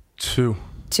 2.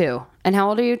 22. And how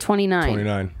old are you? 29.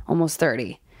 29. Almost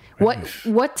 30.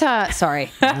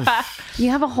 Sorry. You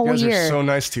have a whole You guys year. are so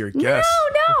nice to your guests.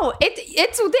 No.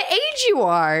 It's the age you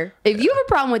are. If you have a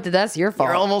problem with it, that's your fault.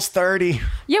 You're almost 30.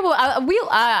 Yeah, well,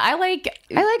 I like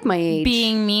I like my age.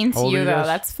 being mean How to old are you you though. guys?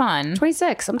 That's fun.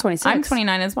 26. I'm 26. I'm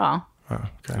 29 as well. Oh, okay.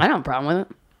 I don't have a problem with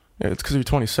it. Yeah, it's because you're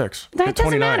 26. That Hit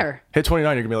doesn't 29. matter. Hit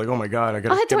 29, you're going to be like, oh my God, I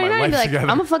got I'll to hit get my 29 and life be like,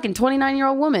 together. I'm a fucking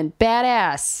 29-year-old woman.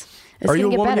 Badass. It's Are you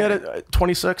a gonna get woman better. yet at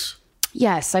 26?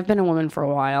 Yes, I've been a woman for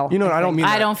a while. You know, I don't mean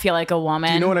that. I don't feel like a woman.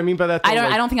 Do you know what I mean by that? I though? don't.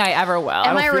 Like, I don't think I ever will.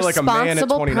 Am I a feel like a man at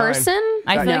responsible 29. person?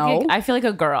 I feel No. like I feel like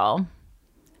a girl.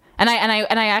 And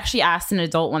I actually asked an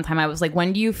adult one time. I was like,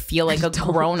 "When do you feel like a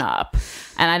grown up?"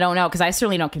 And I don't know because I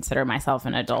certainly don't consider myself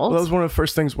an adult. Well, that was one of the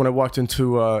first things when I walked in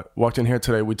here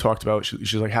today. We talked about.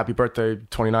 She's like, "Happy birthday,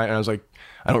 29," and I was like,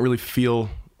 "I don't really feel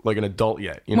like an adult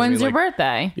yet." You know When's what I your mean? Like,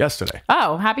 birthday? Yesterday.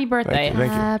 Oh, happy birthday! Thank you.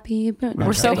 Happy birthday.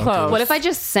 We're so Don't do close. this. What if I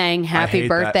just sang happy hate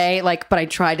birthday, but I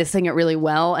tried to sing it really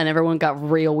well and everyone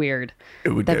got real weird? It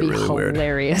would That'd get be really weird.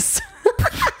 hilarious.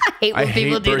 I hate when I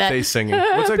people hate do birthday that. singing.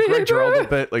 What's that Greg Giraldo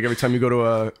bit? Like every time you go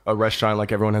to a restaurant,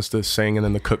 like everyone has to sing, and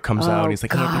then the cook comes out and he's like,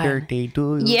 God. "Happy birthday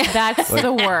to you." Yeah. That's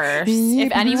the worst.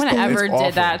 If anyone ever It's awful.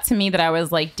 did that to me, that I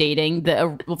was like dating,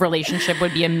 the relationship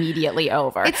would be immediately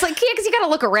over. It's like, yeah, because you got to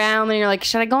look around and you're like,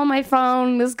 should I go on my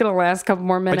phone? This is going to last a couple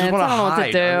more I minutes. just I want don't know what to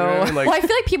hide. do. You know what I mean? Like, well, I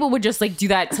feel like people would just like do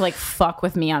that to like fuck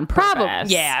with me on purpose.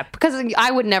 Probably, yeah, because I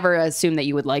would never assume that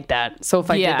you would like that. So if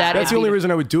I Yeah. did that, that's it'd the only be-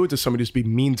 reason I would do it to somebody is to be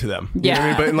mean to them. You know what I Yeah.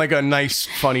 mean? But in like a nice,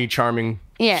 funny, charming,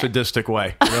 Yeah. sadistic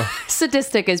way. You know?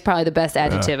 sadistic is probably the best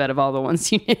adjective out of all the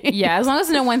ones you need. Yeah, as long as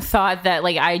no one thought that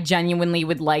like I genuinely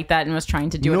would like that and was trying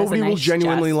to do it as a Nobody nice will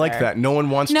genuinely like gesture. that. No one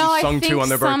wants No, to be I sung think to on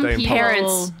their some birthday in people public.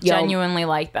 Parents, yo. genuinely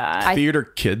like that. Theater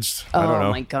kids. I don't Oh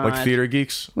know. my God. Like theater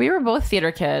geeks. We were both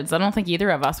theater kids. I don't think either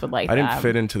of us would like I that. didn't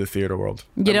fit into the theater world.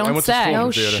 You don't I went to say. school No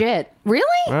in theater. shit. Really?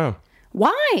 Oh.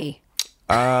 Why?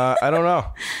 I don't know.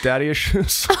 Daddy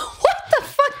issues. What the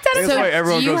fuck? That is That's why do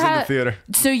everyone you goes have- into theater.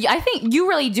 So I think you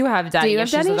really do have daddy you have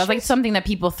issues. daddy That's like issues? something that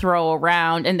people throw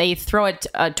around, and they throw it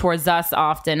towards us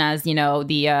often as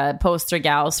the poster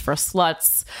gals for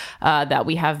sluts that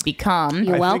we have become.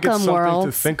 You're I think it's welcome, something world.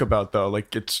 to think about, though.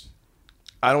 Like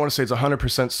I don't want to say it's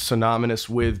 100% synonymous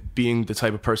with being the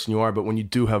type of person you are, but when you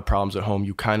do have problems at home,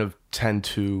 you kind of tend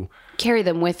to, Carry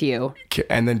them with you.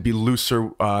 and then be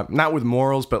looser, not with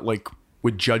morals, but like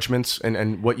with judgments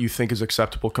and what you think is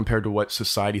acceptable compared to what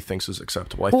society thinks is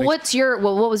acceptable. I Well, think,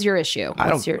 what was your issue? I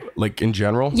What's don't, your like in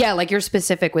general. Yeah, like you're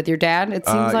specific with your dad. It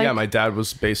seems like Yeah, my dad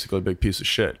was basically a big piece of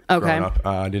shit Okay. growing up.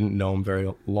 I didn't know him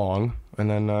very long, and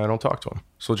then I don't talk to him.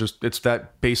 So it's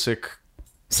that basic.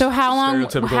 So how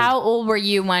Stereotypical- how old were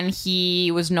you when he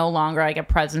was no longer like a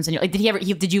presence in your like?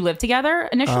 Did you live together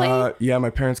initially? Yeah, my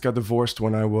parents got divorced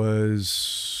when I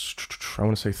was, I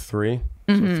want to say 3.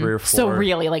 So 3 or 4. so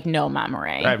really like no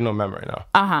memory. I have no memory now.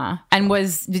 And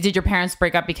did your parents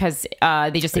break up because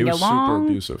they just He didn't was get super along?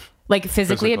 abusive. Like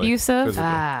physically abusive?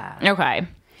 Physically. Okay.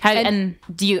 And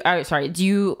do you?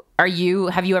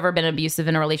 Have you ever been abusive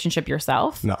in a relationship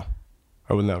yourself? No,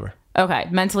 I would never. Okay,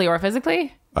 mentally or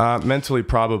physically? Mentally,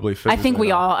 probably. Physically, I think we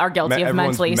no. all are guilty of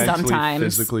Everyone's mentally sometimes.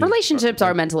 physically. relationships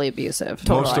are mentally abusive.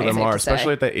 Most of I them hate are, to say.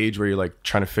 especially at that age where you're like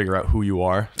trying to figure out who you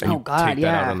are, and Oh, you God, take that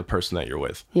out yeah. on the person that you're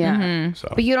with. Yeah,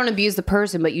 So but you don't abuse the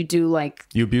person, but you do like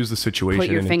you abuse the situation. put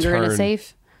your and finger in a turn-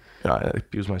 safe. I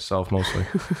abuse myself mostly.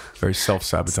 Very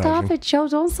self-sabotaging. Stop it, Joe!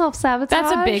 Don't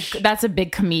self-sabotage. That's a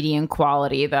big comedian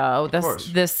quality though. course.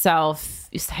 This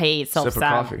self-hate, Sip of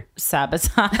coffee.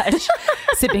 sabotage,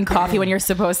 sipping coffee when you're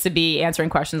supposed to be answering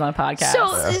questions on a podcast.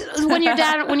 So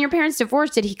when your parents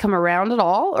divorced, did he come around at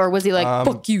all, or was he like,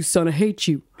 "Fuck you, son, I hate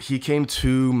you"? He came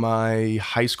to my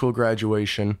high school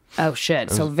graduation. Oh shit!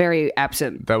 So very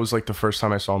absent. That was like the first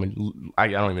time I saw him in, I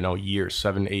don't even know, years,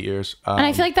 7, 8 years. and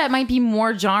I feel like that might be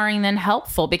more jarring than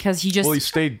helpful because he just Well,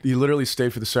 he literally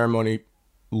stayed for the ceremony,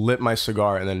 lit my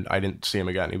cigar, and then I didn't see him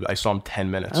again. I saw him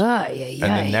 10 minutes. And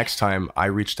the next time I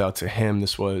reached out to him,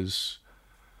 this was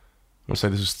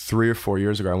 3 or 4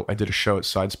 years ago. I did a show at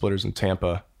Side Splitters in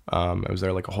Tampa. I was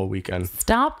there like a whole weekend.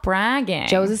 stop bragging.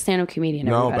 Joe's a stand-up comedian.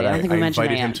 No, Everybody. but I don't think we mentioned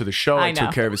invited that him yet. to the show. I I took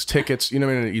know. care of his tickets. You know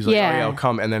what I mean? He's like, Yeah. oh yeah, I'll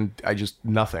come. And then I just,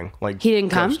 nothing. Like He didn't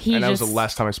come? ghost. He And that was just- the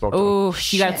last time I spoke to him. Ooh,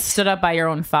 you got stood up by your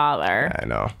own father. I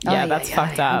know. Yeah, that's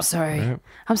fucked up. I'm sorry.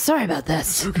 I'm sorry about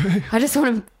this. Okay. I just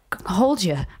want to hold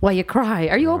you while you cry.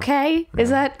 Are you okay? Is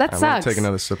that I'm gonna sucks? take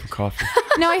another sip of coffee.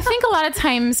 No, I think a lot of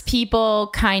times people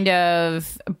kind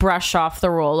of brush off the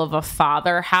role of a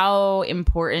father. How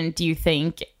important do you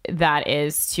think that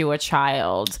is to a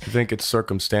child? I think it's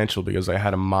circumstantial because I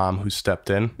had a mom who stepped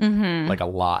in like a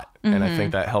lot. And I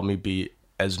think that helped me be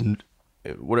as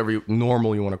whatever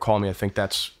normal you want to call me. I think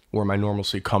that's where my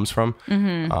normalcy comes from.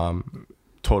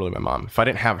 Totally my mom. If I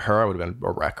didn't have her, I would have been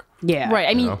a wreck. Yeah. Right.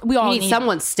 I mean, we all need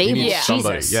someone stable. You need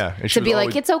somebody, Jesus. yeah. And she To was be like,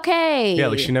 always- it's okay. Yeah,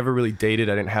 like she never really dated.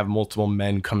 I didn't have multiple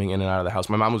men coming in and out of the house.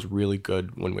 My mom was really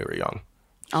good when we were young.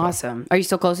 Awesome. Are you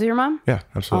still close with your mom? Yeah,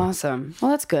 absolutely. Awesome. Well,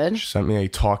 that's good. She sent me a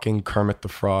talking Kermit the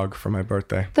Frog for my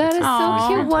birthday. That is so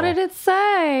cute. What did it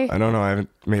say? I don't know. I haven't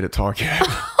made it talk yet.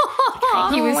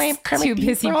 He was too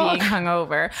busy being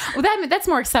hungover. Well, that's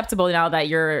more acceptable now that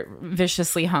you're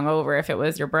viciously hungover. If it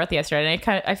was your birthday yesterday,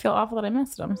 and I feel awful that I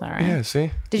missed it. I'm sorry. Yeah,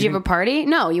 see? Did you have a party?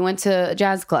 No, you went to a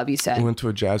jazz club, you said. We went to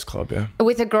a jazz club, yeah.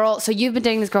 With a girl. So you've been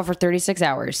dating this girl for 36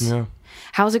 hours. Yeah.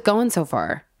 How's it going so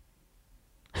far?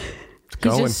 He's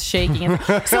Going. just shaking.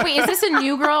 So wait, is this a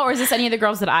new girl or is this any of the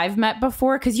girls that I've met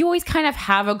before? Because you always kind of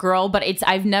have a girl, but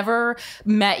I've never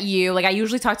met you. Like I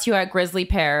usually talk to you at Grizzly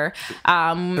Pear.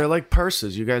 They're like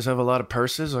purses. You guys have a lot of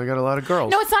purses. I got a lot of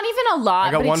girls. No, it's not even a lot.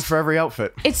 I got but one it's, for every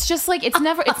outfit. It's just like it's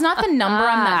not the number.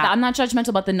 I'm not judgmental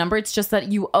about the number. It's just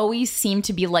that you always seem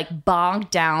to be like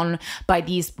bogged down by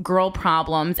these girl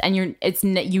problems, and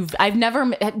I've never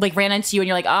like ran into you and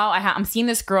you're like, oh, I'm seeing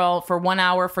this girl for 1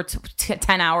 hour for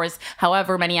 10 hours,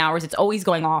 however many hours. It's always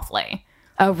going awfully.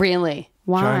 Oh, really?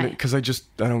 Why? Because I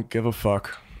don't give a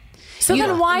fuck. So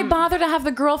then why bother to have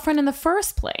the girlfriend in the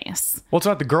first place? Well, it's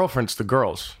not the girlfriend, it's the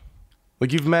girls.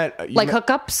 Like you've met.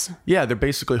 Hookups? Yeah, they're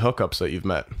basically hookups that you've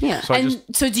met. Yeah. So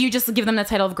So do you just give them the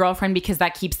title of girlfriend because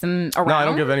that keeps them around? No, I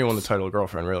don't give anyone the title of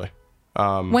girlfriend, really.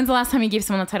 When's the last time you gave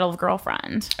someone the title of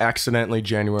girlfriend? Accidentally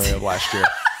January of last year.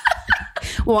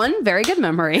 One, very good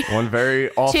memory. One very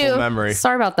awful Two, memory.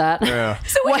 sorry about that. Yeah.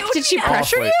 So What, did she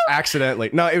pressure Awfully. you? Accidentally.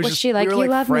 No, it was just she like, we were "You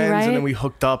like love me, friends, right?" and then we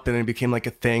hooked up, and it became like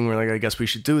a thing. We're like, I guess we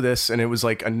should do this, and it was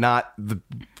like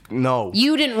no.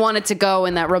 You didn't want it to go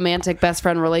in that romantic best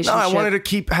friend No, relationship. I wanted to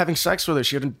keep having sex with her.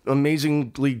 She had an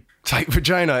amazingly tight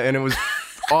vagina, and it was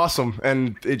awesome.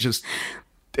 And it just.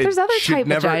 There's other she'd tight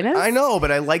vaginas. I know, but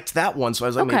I liked that one, so I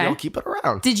was like, maybe Okay. I'll keep it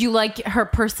around. Did you like her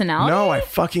personality? No, I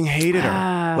fucking hated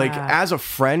her. Like, as a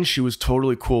friend, she was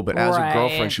totally cool, but as Right. a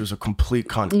girlfriend, she was a complete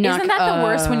cunt. Isn't that the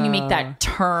worst when you make that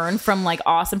turn from like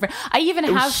awesome friend? I even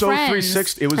It have was so friends.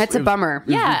 360. That's a bummer.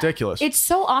 It was ridiculous. It's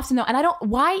so often though, and I don't.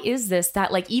 Why is this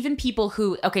that like even people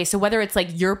who so whether it's like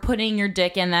you're putting your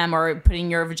dick in them or putting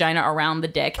your vagina around the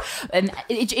dick, and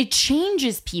it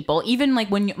changes people. Even like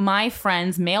when my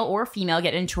friends, male or female,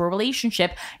 get into a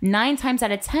relationship, 9 times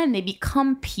out of 10 they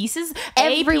become pieces.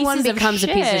 Everyone pieces becomes a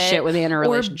piece of shit when they're in a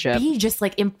relationship. Or B, just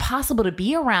like impossible to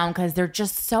be around because they're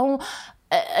just so.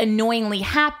 Annoyingly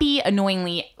happy,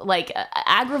 annoyingly like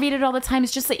aggravated all the time.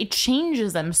 It's just like it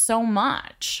changes them so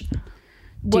much.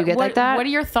 Do you get like that? What are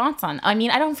your thoughts on? I mean,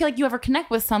 I don't feel like you ever connect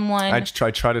with someone I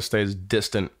try to stay as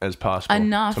distant as possible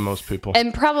Enough. to most people.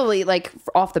 And probably like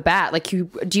off the bat, like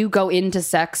do you go into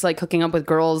sex like hooking up with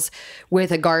girls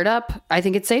with a guard up? I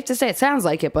think it's safe to say it sounds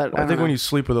like it, but I think when you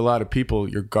sleep with a lot of people,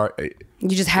 your guard. you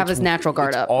just have this natural guard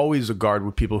it's up. always a guard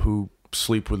with people who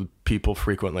sleep with people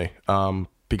frequently,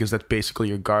 because that's basically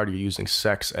your guard. You're using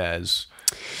sex as.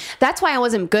 That's why I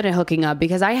wasn't good at hooking up,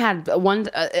 because I had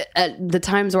at the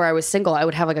times where I was single, I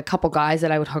would have like a couple guys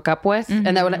that I would hook up with,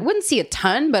 and I wouldn't see a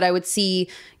ton, but I would see,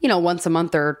 once a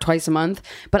month or twice a month.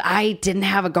 But I didn't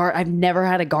have a guard. I've never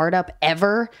had a guard up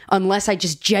ever, unless I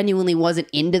just genuinely wasn't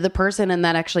into the person, and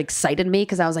that actually excited me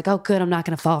because I was like, oh, good, I'm not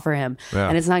going to fall for him,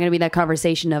 and it's not going to be that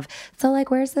conversation of so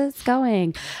like, where's this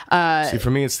going? See,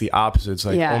 for me, it's the opposite. It's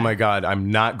like, Yeah. oh my god,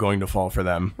 I'm not going to fall for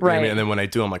them, You know what I mean? Right. And then when I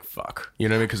do, I'm like, fuck, you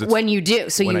know what I mean? Because When you do,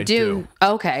 so when you I do. do.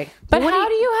 Okay, But what how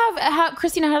do you have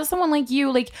Christina? How does someone like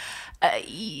you like?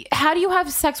 How do you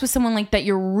have sex with someone like that?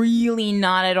 You're really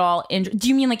not at all. Do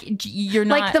you mean like you're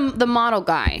not like the model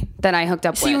guy that I hooked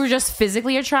up So with? you were just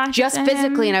physically attracted, Just to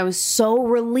physically, him? and I was so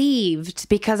relieved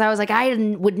because I was like,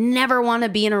 would never want to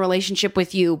be in a relationship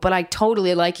with you, but I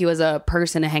totally like you as a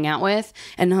person to hang out with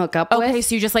and hook up with. Okay,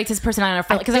 so you just liked his personality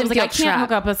because I was didn't like, I feel can't trapped.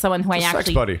 hook up with someone who I sex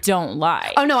actually buddy. don't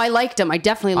like. Oh no, I liked him. I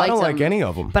definitely liked I him. don't like any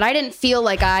of them. But I didn't feel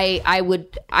like I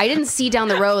didn't see down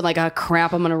the road like, oh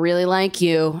crap, I'm gonna really like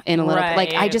you in a little. Right.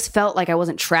 Like I just felt like I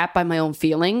wasn't trapped by my own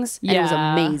feelings, and it was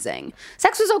Yeah. amazing.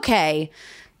 Sex was okay,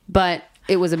 but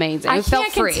it was amazing. It I felt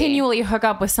can't free. continually hook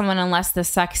up with someone unless the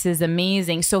sex is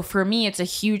amazing. So for me, it's a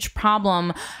huge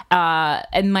problem.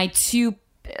 And my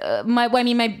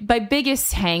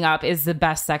biggest hang up is the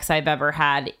best sex I've ever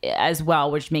had as well,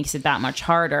 which makes it that much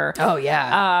harder. Oh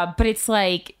yeah. But it's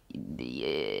like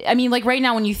I mean, like right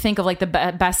now, when you think of like the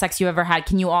best sex you ever had,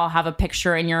 can you all have a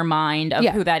picture in your mind of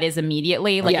who that is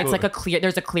immediately? Like it's like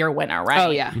there's a clear winner, right? Oh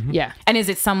yeah, yeah. And is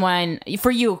it someone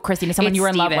for you, Christine? Someone you were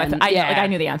in love with? I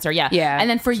knew the answer. Yeah, yeah. And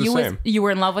then for you, you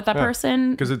were in love with that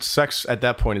person because it's sex at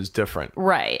that point is different,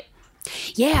 right?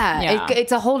 Yeah.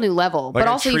 It's a whole new level, like but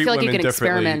also you feel like you can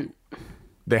experiment.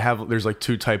 There's like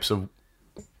two types of.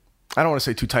 I don't want to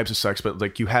say two types of sex, but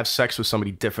like you have sex with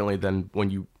somebody differently than when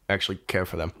you actually care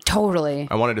for them. Totally.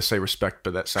 I wanted to say respect,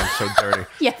 but that sounds so dirty.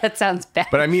 Yeah, that sounds bad.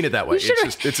 But I mean it that way.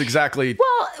 It's exactly.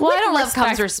 Well, I don't love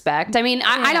comes respect. I mean,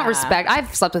 I don't respect.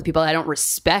 I've slept with people I don't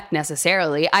respect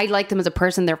necessarily. I like them as a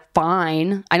person. They're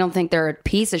fine. I don't think they're a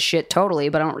piece of shit totally,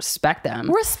 but I don't respect them.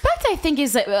 Respect, I think,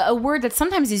 is a word that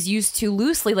sometimes is used too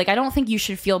loosely. Like, I don't think you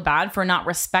should feel bad for not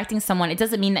respecting someone. It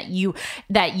doesn't mean that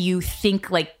you think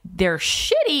like they're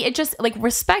shitty. It just like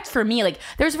respect for me. Like,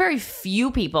 there's very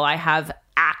few people I have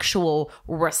actual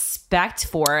respect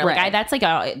for. Like that's like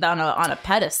on a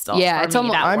pedestal. Yeah, it's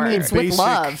almost. I mean, it's with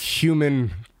love.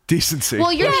 Human decency.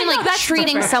 Well, you're mean like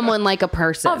treating someone like a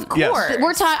person. Of course,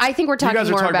 yes. I think we're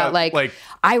talking more about like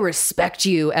I respect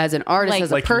you as an artist,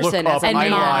 as a person, as an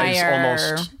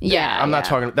almost. Yeah, I'm not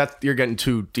talking that. You're getting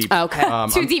too deep. Okay,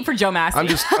 too deep for Joe Massey. I'm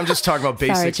just talking about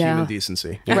basic human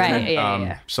decency. Right.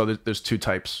 Yeah. So there's two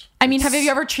types. I mean, have you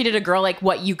ever treated a girl like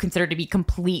what you consider to be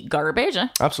complete garbage?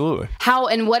 Absolutely. How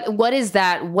and what is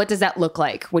that? What does that look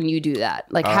like when you do that?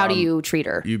 Like, how do you treat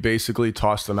her? You basically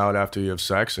toss them out after you have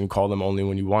sex and call them only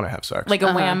when you want to have sex. Like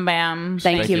a wham bam.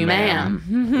 Thank you, ma'am.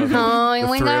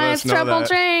 Oh, we got triple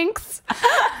drinks.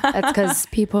 That's because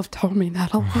people have told me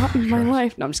that a lot in my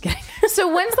life. No, I'm just kidding.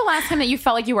 So when's the last time that you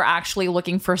felt like you were actually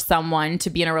looking for someone to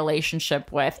be in a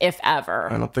relationship with, if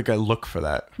ever? I don't think I look for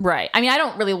that. Right. I mean, I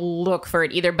don't really look for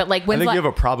it either, but like when I think you have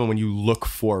a problem when you look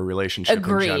for a relationship.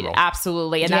 Agreed. In general.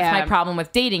 Absolutely. And that's my problem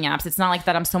with dating apps. It's not like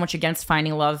that I'm so much against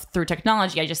finding love through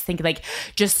technology. I just think like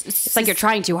it's like you're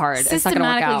trying too hard. It's not going to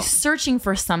work out. Searching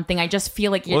for something. I just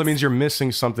feel like it means you're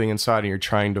missing something inside and you're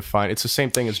trying to find. It's the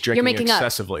same thing as drinking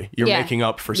excessively. You're making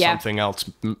up for something else.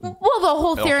 Well, the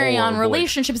whole theory on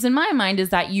relationships in my mind is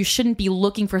that you shouldn't be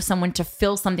looking for someone to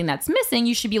fill something that's missing.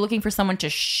 You should be looking for someone to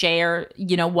share,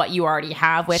 what you already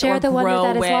have with, share or the grow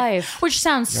wonder that with, is life. Which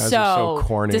sounds so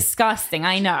corny, disgusting.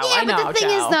 I know. Yeah, but the thing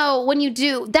is, though, when you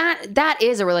do that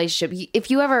is a relationship. If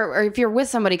you're with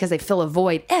somebody because they fill a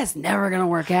void, it's never gonna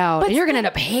work out. And you're gonna end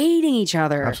up hating each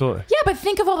other. Absolutely. Yeah, but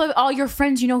think of all your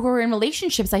friends who are in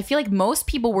relationships. I feel like most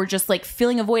people were just like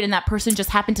filling a void, and that person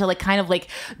just happened to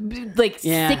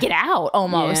stick it out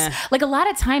almost. Yeah. Like a lot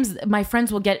of times, my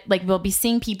friends will be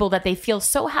seeing people that they feel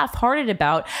so half-hearted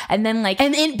about, and then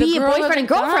and be a boyfriend and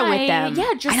girlfriend with them.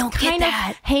 Yeah, just kind of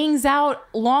hangs out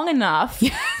long enough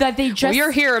that they just. Well,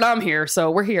 you're here and I'm here,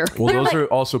 so we're here. Well, those are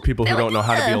also people who don't know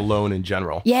how to be alone in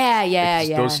general. Yeah.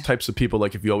 Those types of people,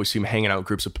 like if you always see them hanging out in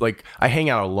groups of, I hang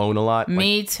out alone a lot.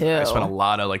 Me too. I spend a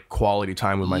lot of quality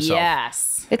time with myself.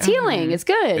 Yes. It's healing. It's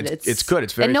good. It's good.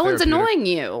 It's very and no one's annoying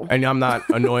you. And I'm not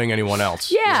annoying anyone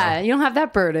else. Yeah, you don't have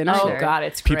that burden. Oh God,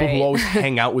 it's great. People who always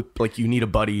hang out with you need a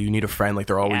buddy, you need a friend. Like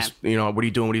they're always, what are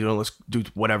you doing? Let's do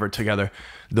whatever together.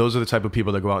 Those are the type of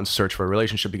people that go out and search for a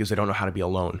relationship because they don't know how to be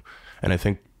alone. And I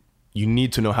think you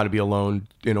need to know how to be alone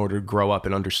in order to grow up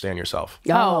and understand yourself.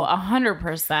 Oh,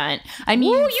 100%. I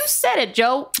mean, you said it,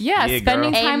 Joe. Yeah,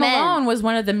 spending time alone was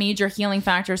one of the major healing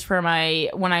factors for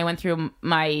when I went through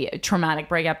my traumatic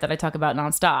breakup that I talk about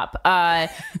nonstop.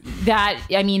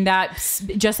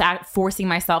 Forcing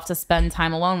myself to spend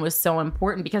time alone was so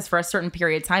important because for a certain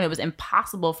period of time, it was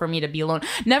impossible for me to be alone.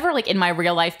 Never in my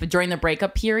real life, but during the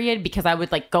breakup period, because I would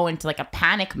go into a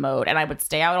panic mode and I would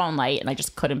stay out all night and I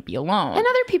just couldn't be alone. And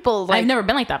other people, I've never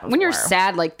been like that before. When you're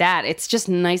sad like that, it's just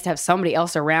nice to have somebody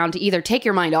else around to either take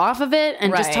your mind off of it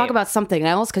and just talk about something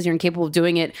else because you're incapable of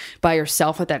doing it by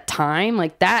yourself at that time.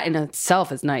 Like that in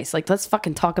itself is nice. Let's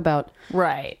fucking talk about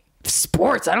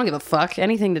sports. I don't give a fuck.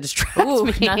 Anything to distract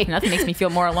me. Nothing makes me feel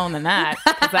more alone than that.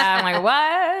 Because I'm like,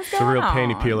 what's going on? It's a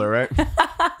real panty peeler, right?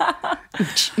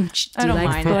 Do you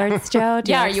like sports, Joe?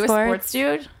 Are you a sports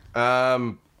dude?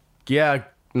 Yeah.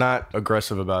 Not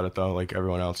aggressive about it though, like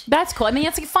everyone else. That's cool. I mean,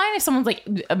 it's fine if someone's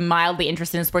mildly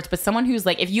interested in sports, but someone who's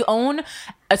if you own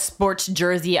a sports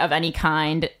jersey of any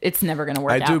kind, it's never going to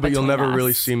work out. I do, but you'll never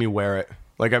really see me wear it.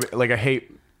 I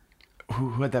hate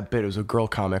who had that bit. It was a girl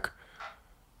comic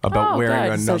about wearing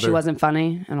another. So she wasn't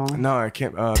funny at all. No, I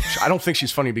can't. I don't think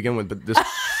she's funny to begin with, but this.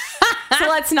 So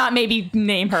let's not maybe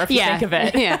name her if you think of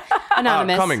it. Yeah.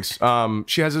 Anonymous. Cummings.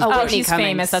 She has this. Oh, Whitney she's Cummings.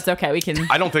 famous. That's okay. We can.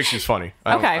 I don't think she's funny.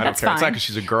 I don't that's care. fine. It's not because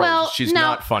she's a girl. Well, she's no,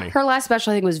 not funny. Her last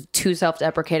special, I think, was too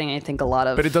self-deprecating. I think a lot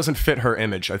of. But it doesn't fit her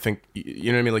image. I think,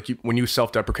 you know what I mean? Like when you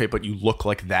self-deprecate, but you look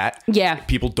like that. Yeah.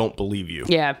 People don't believe you.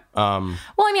 Yeah. Well,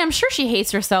 I mean, I'm sure she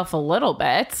hates herself a little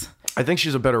bit. I think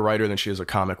she's a better writer than she is a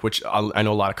comic, which I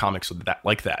know a lot of comics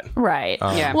like that. Right.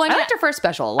 Yeah. Well, I I mean, liked her first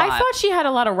special a lot. I thought she had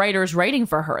a lot of writers writing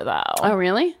for her, though. Oh,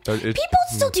 really? People People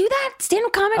still do that?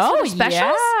 Stand-up comics for their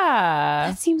specials? yeah.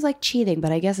 That seems like cheating,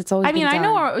 but I guess it's always I mean, been I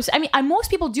know. done. Most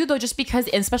people do though, just because,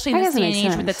 especially in I this guess it day and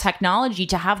makes age with the sense. technology,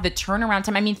 to have the turnaround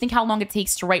time. I mean, think how long it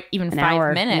takes to write even 5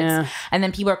 hour, minutes, yeah. and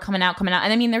then people are coming out. And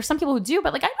I mean, there's some people who do,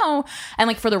 but like I know, and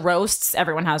like for the roasts,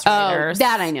 everyone has writers.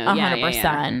 that I know. Yeah,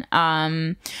 100%.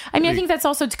 I mean, I think that's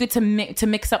also good to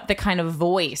mix up the kind of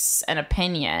voice and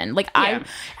opinion. Like I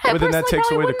But then that personally takes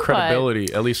probably away the wouldn't, but-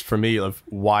 credibility, at least for me, of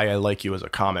why I like you as a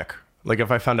comic. Like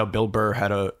if I found out Bill Burr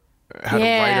had a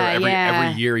writer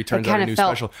every year he turns It out a kinda new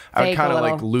felt special, I would fake a kind of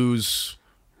like little. lose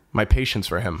my patience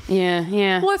for him.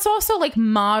 Yeah. Well, it's also like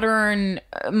modern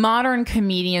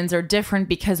comedians are different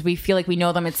because we feel like we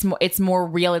know them. It's more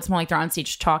real. It's more like they're on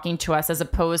stage talking to us, as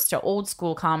opposed to old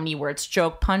school comedy where it's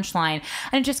joke, punchline,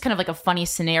 and it's just kind of like a funny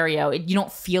scenario. You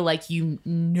don't feel like you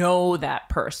know that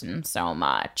person so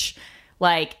much.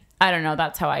 Like, I don't know.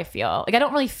 That's how I feel. Like, I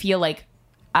don't really feel like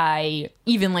I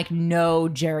even like know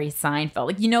Jerry Seinfeld.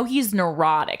 Like, you know, he's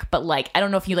neurotic, but like I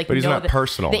don't know if you like. But he's know not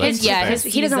personal. That's the Yeah,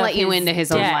 thing. he doesn't let you into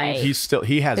his own day. life.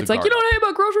 He has It's a like, you guard. don't know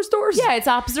about grocery stores? Yeah, it's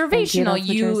observational. Thank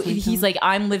you, that's what Jerry Seinfeld. He's like,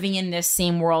 I'm living in this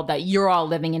same world that you're all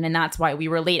living in, and that's why we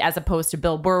relate. As opposed to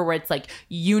Bill Burr, where it's like,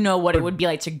 you know what it would be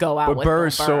like to go out. But with Burr Bill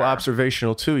is so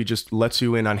observational too. He just lets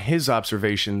you in on his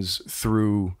observations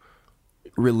through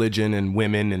religion and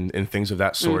women and things of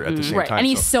that sort at the same right, time. and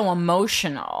he's so, so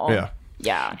emotional.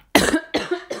 yeah.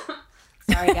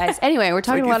 Sorry, guys. Anyway, we're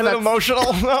talking Like, a lot is it about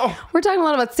emotional. No. we're talking a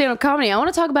lot about stand-up comedy. I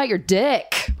want to talk about your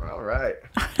dick. All right.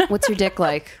 What's your dick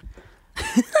like?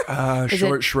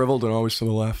 Short, shriveled, and always to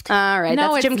the left. All right,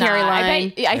 No, that's Jim it's Carrey not.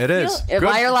 line. It is. Good,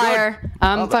 Liar, good. liar.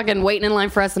 I'm fucking waiting in line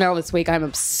for SNL this week. I'm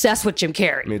obsessed with Jim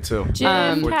Carrey. Me too.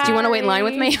 Jim Do you want to wait in line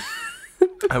with me?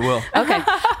 I will.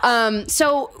 Okay.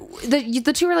 So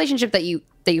the two relationship that you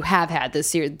have had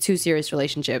two serious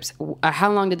relationships.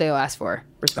 How long did they last for?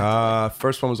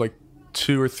 First one was like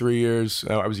 2 or 3 years.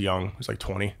 I was young. I was like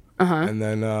 20. And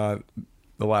then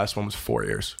the last one was 4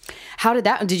 years. How did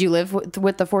that? Did you live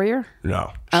with the 4-year?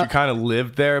 No. She kind of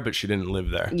lived there, but she didn't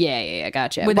live there. Yeah.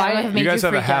 Gotcha. Would that have made You guys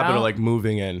have a freak habit out? of like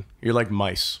moving in. You're like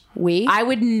mice. I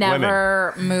would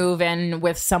never move in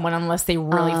with someone unless they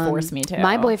really force me to.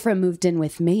 My boyfriend moved in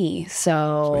with me,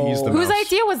 so He's the Whose mouse.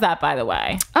 idea was that, by the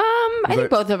way? I think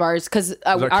both of ours, because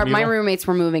that my communal? roommates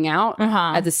were moving out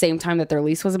at the same time that their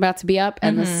lease was about to be up,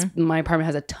 and my apartment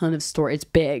has a ton of storage. It's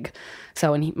big,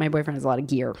 so my boyfriend has a lot of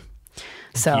gear.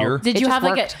 So Gear? Did it you just have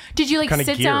like worked. did you like Kinda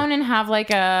sit gear? down and have like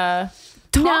a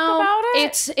talk about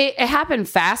it? It happened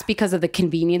fast because of the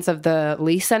convenience of the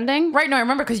lease ending. Right, no, I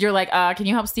remember because you're like, can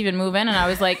you help Steven move in? And I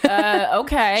was like,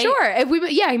 okay. Sure.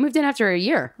 He moved in after a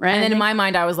year, right? And then in my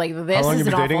mind, I was like, this long is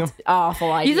you an been dating awful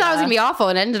idea. you thought it was gonna be awful,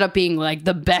 and it ended up being like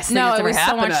the best thing No, that's it ever was so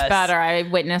happened much to us. better. I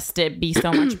witnessed it be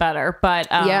so much better. But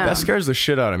Yeah. That scares the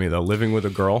shit out of me though, living with a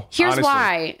girl. Here's honestly.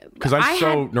 why. Because I'm I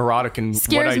so had- neurotic in what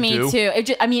scares I me do. too.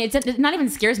 It not even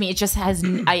scares me. It just has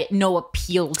no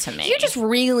appeal to me. You just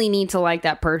really need to like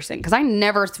that person, because I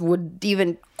never would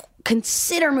even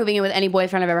consider moving in with any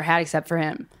boyfriend I've ever had except for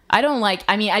him. I don't like.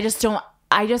 I mean, I just don't.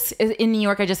 I just in New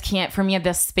York, I just can't. For me, at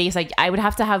this space, I would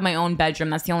have to have my own bedroom.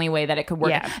 That's the only way that it could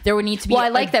work. Yeah. There would need to be Well, I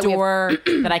a like that we have- door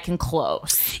that I can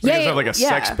close. You guys have like a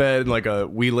sex yeah. bed, like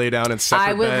we lay down in separate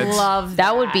I would beds. love that.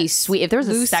 That would be sweet if there was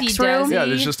a Lucy sex room. Desi. Yeah,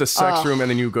 there's just a sex room, and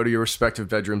then you go to your respective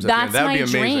bedrooms. At That's the end. my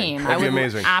That'd be amazing. dream. That'd I be would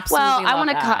amazing. absolutely. Well, love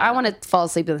that. I want to fall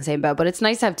asleep in the same bed, but it's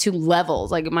nice to have 2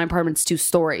 levels. Like my apartment's 2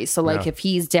 stories, so like Yeah. if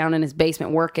he's down in his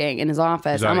basement working in his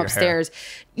office, He's out I'm of your upstairs.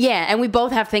 Yeah, and we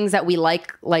both have things that we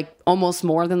like almost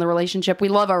more than the relationship. We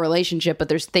love our relationship, but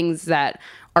there's things that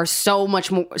are so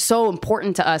much more so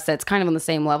important to us that's kind of on the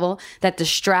same level that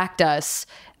distract us.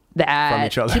 That From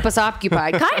each other. keep us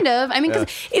occupied, kind of. I mean, because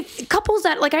if couples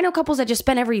that I know couples that just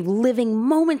spend every living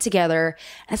moment together,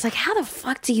 and it's like, how the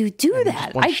fuck do you do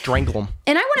that? Want to strangle them.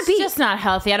 And I want to It's be just not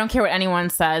healthy. I don't care what anyone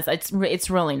says. It's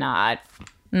really not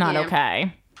Yeah.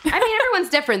 okay. I mean,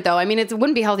 everyone's different, though. I mean, it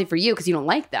wouldn't be healthy for you because you don't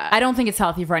like that. I don't think it's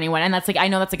healthy for anyone. And that's like, I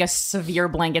know that's like a severe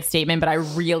blanket statement, but I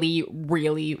really,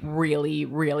 really, really,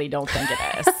 really don't think it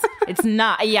is. It's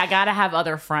not. Yeah, gotta have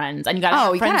other friends. And you gotta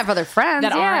have you friends gotta have other friends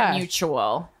that yeah. aren't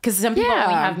mutual. Because some people Yeah.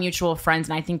 only have mutual friends,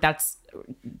 and I think that's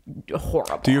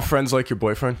horrible. Do your friends like your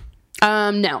boyfriend?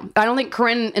 No, I don't think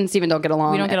Corinne and Steven don't get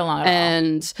along. We don't get along at all.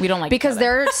 And we don't like because each other.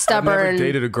 they're I've stubborn. never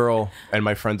dated a girl and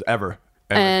my friends ever.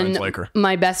 And my friends like her.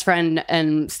 My best friend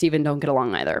and Steven don't get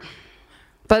along either.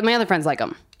 But my other friends like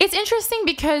them. It's interesting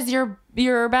because your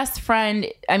best friend,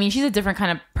 I mean, she's a different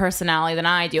kind of personality than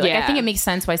I do. Like, I think it makes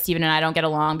sense why Steven and I don't get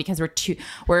along because we're two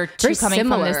coming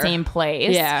similar. from the same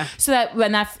place. Yeah. So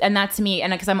that to me,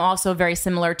 and because I'm also very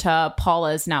similar to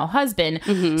Paula's now husband,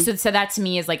 so that to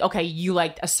me is like, okay, you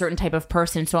like a certain type of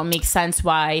person, so it makes sense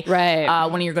why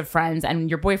one of your good friends and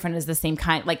your boyfriend is the same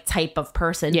kind, like type of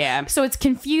person. Yeah. So it's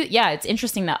confused. Yeah, it's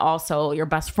interesting that also your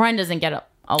best friend doesn't get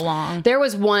along. There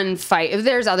was one fight.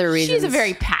 There's other reasons. She's a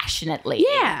very passionate lady.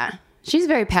 Yeah. She's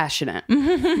very passionate. We'll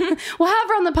have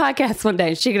her on the podcast one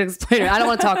day. She can explain it. I don't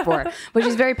want to talk for her, but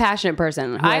she's a very passionate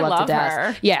person. Who I love to death.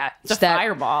 Her. Yeah. It's a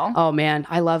fireball. Oh, man.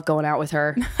 I love going out with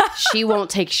her. She won't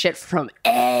take shit from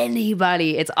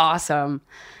anybody. It's awesome.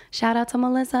 Shout out to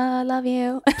Melissa. I love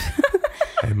you.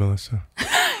 Hey, Melissa.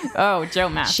 Oh, Joe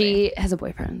Massey. She has a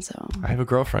boyfriend, so. I have a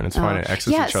girlfriend. It's fine. It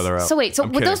X's each other out. So wait, so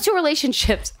with those two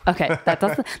relationships, okay, that's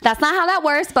not how that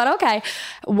works, but okay.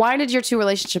 Why did your two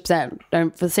relationships end?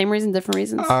 For the same reason, different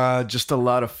reasons? Just a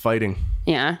lot of fighting.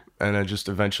 Yeah. And it just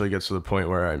eventually gets to the point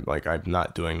where I'm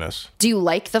not doing this. Do you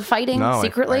like the fighting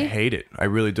secretly? I hate it. I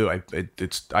really do.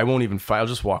 I won't even fight. I'll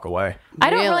just walk away.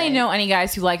 I don't really know any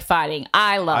guys who like fighting.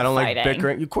 I don't fighting. Like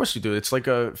bickering. Of course you do. It's like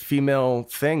a female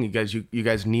thing. You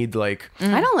guys need like.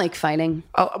 I don't like fighting.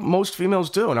 Most females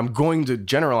do, and I'm going to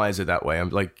generalize it that way. I'm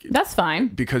like, that's fine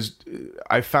because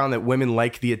I found that women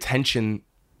like the attention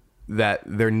that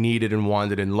they're needed and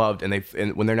wanted and loved,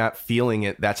 and when they're not feeling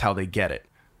it, that's how they get it.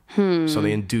 So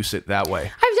they induce it that way.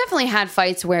 I've definitely had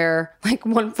fights where, like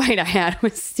one fight I had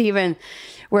with Steven,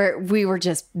 where we were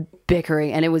just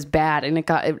bickering and it was bad and it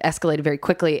escalated very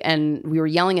quickly and we were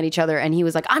yelling at each other and he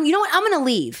was like, you know what? I'm going to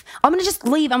leave. I'm going to just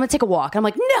leave. I'm going to take a walk. And I'm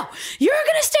like, no, you're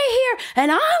going to stay here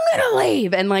and I'm going to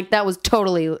leave. And like, that was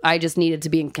totally, I just needed to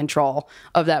be in control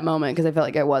of that moment because I felt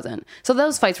like I wasn't. So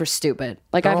those fights were stupid.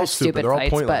 Like I've had stupid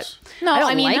fights, but no,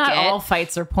 I mean, like not it. all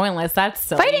fights are pointless. That's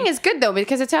silly. Fighting is good though,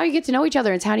 because it's how you get to know each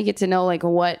other. It's how you get to know like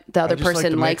what the other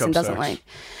person likes and doesn't like.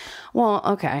 Well,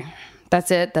 okay. That's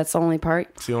it. That's the only part.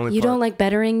 It's the only part. You don't like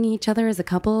bettering each other as a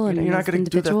couple and you're not going to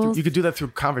do that. You could do that through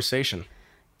conversation.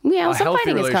 Yeah, a some healthy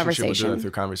fighting is relationship conversation. would do that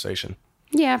through conversation.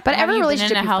 Yeah, but every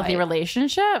relationship been in a healthy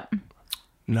relationship.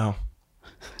 No.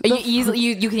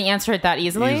 You can answer it that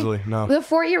easily. Easily, no. The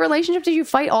 4-year relationship, did you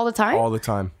fight all the time? All the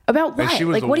time. About what? And she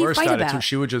was like, the what do you worst fight at about? it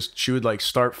too. She would like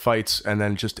start fights and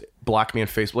then just block me on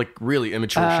Facebook, like really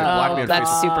immature shit. Block me on that's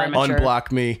Facebook. super immature.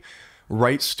 Unblock me.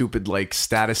 Write stupid like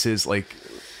statuses like.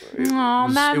 Oh,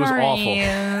 memories. It was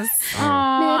awful.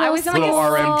 I was in like little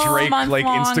a RM Drake like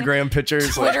month-long Instagram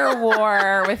pictures. Twitter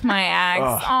war with my ex.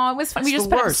 It was fun. We just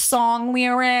put up song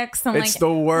lyrics. And, it's the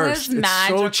worst. It's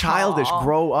so childish.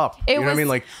 Grow up. You know what I mean?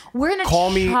 Like, we're in a call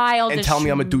me childish and tell me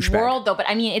I'm a douchebag. world, though. But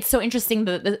I mean, it's so interesting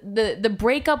the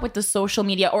breakup with the social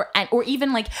media, or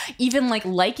even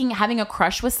liking having a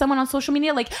crush with someone on social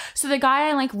media. Like, so the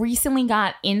guy I like recently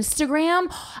got Instagram.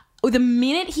 The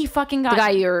minute he fucking got the guy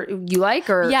you like,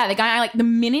 or yeah, the guy I like. The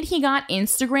minute he got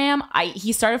Instagram,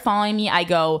 he started following me. I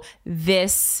go,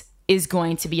 this is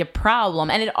going to be a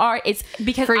problem, and it's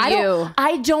because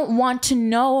I don't want to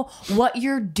know what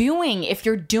you're doing. If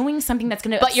you're doing something that's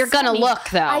gonna, but you're gonna look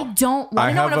though. I don't want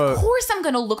to know, and of course I'm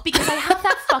gonna look because I have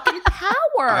that fucking power.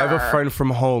 I have a friend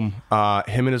from home.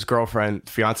 Him and his girlfriend,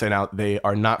 fiance now, they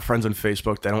are not friends on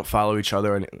Facebook. They don't follow each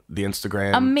other on the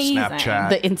Instagram, Snapchat,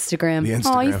 the Instagram.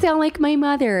 Oh, you sound like my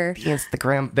mother. The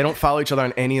Instagram. They don't follow each other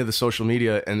on any of the social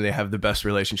media, and they have the best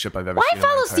relationship I've ever seen. I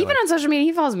follow Steven on social media.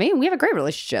 He follows me, and we have a great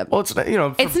relationship. Well, it's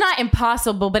it's not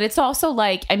impossible, but it's also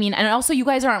like, I mean, and also you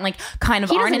guys aren't like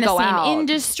aren't in the same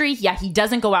industry. Yeah, he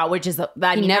doesn't go out, which is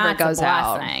he never goes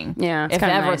out. Yeah, if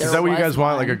ever. Is that what you guys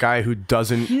want? Like a guy who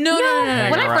doesn't? No.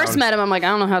 When I first met him, I'm like, I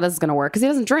don't know how this is gonna work because he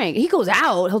doesn't drink. He goes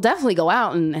out. He'll definitely go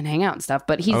out and hang out and stuff,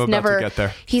 but he's never. To get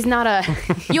there. He's not a.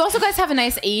 You also guys have a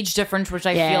nice age difference, which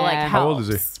I feel like helps. How old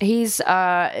is he? He's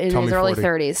in his early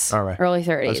 30s. All right, early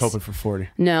 30s. I was hoping for 40.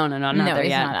 No, not there he's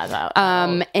yet. Not as out.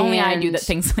 Only I do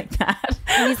things like that.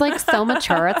 He's like so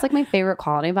mature. It's like my favorite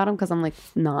quality about him because I'm like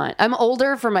not. I'm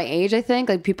older for my age. I think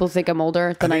like people think I'm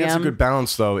older than I am. That's a good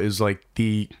balance though. Is like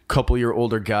the couple-year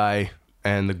older guy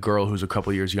and the girl who's a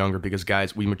couple years younger, because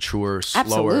guys, we mature slower.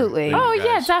 Absolutely. than you Oh, guys.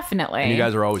 yeah, definitely. And you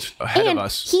guys are always ahead And of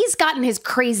us. he's gotten his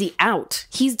crazy out.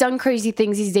 He's done crazy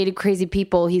things. He's dated crazy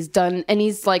people. He's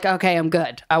like, okay, I'm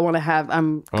good. I'm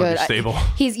wanna good. be stable.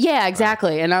 Yeah,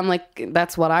 exactly. And I'm like,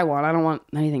 that's what I want. I don't want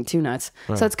anything too nuts.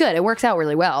 So it's good. It works out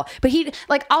really well. But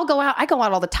I go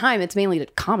out all the time. It's mainly to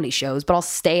comedy shows, but I'll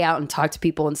stay out and talk to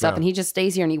people and stuff. Yeah. And he just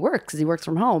stays here and he works because he works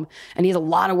from home and he has a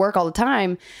lot of work all the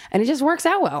time and it just works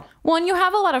out well. Well, and you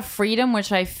have a lot of freedom,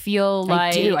 which I feel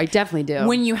like I definitely do.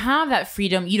 When you have that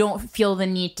freedom, you don't feel the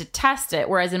need to test it.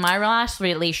 Whereas in my last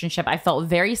relationship, I felt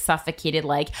very suffocated.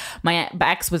 Like my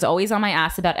ex was always on my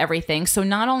ass about everything. So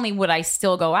not only would I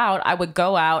still go out, I would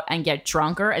go out and get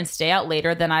drunker and stay out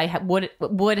later than I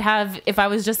would have if I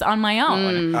was just on my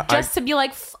own. Just to be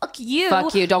like, fuck you.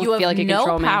 Fuck you. Don't you feel like you have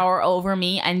control no me. power over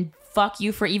me, and fuck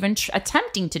you for even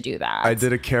attempting to do that. I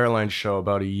did a Caroline show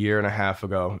about a year and a half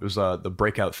ago. It was the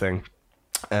breakout thing.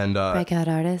 And Breakout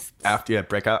artist. after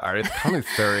breakout artist, coming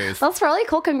series. That's really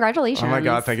cool. Congratulations. Oh my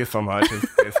god, thank you so much.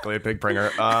 It's basically a big bringer.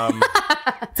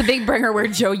 It's a big bringer where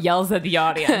Joe yells at the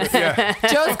audience.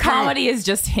 Joe's comedy is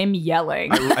just him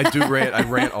yelling. I do rant. I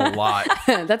rant a lot.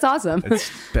 That's awesome.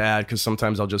 It's bad because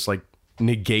sometimes I'll just like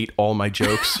negate all my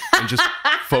jokes and just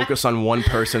focus on one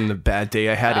person, the bad day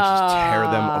I had, and just tear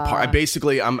them apart.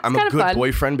 I'm a good fun.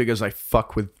 boyfriend because I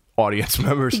fuck with audience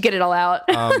members. You get it all out.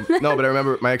 No, but I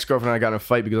remember my ex-girlfriend and I got in a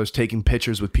fight because I was taking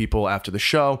pictures with people after the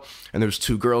show, and there was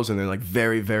two girls, and they're like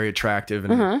very, very attractive,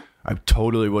 and I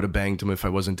totally would have banged them if I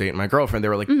wasn't dating my girlfriend. They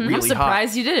were like really I'm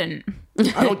surprised you didn't.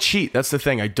 hot. I don't cheat. That's the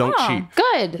thing. I don't cheat.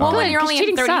 Good. Well, good. when you're 'cause only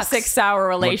in cheating sucks. 36-hour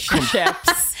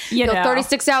relationships, you know.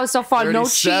 36 hours so far. No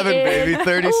 37, cheating. baby,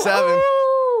 37.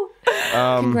 Ooh.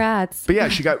 Congrats. But yeah,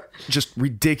 she got just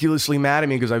ridiculously mad at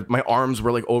me because my arms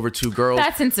were like over two girls.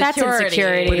 That's insecurity. That's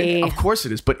insecurity. Of course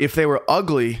it is. But if they were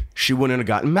ugly, she wouldn't have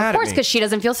gotten mad Of course, at me. because she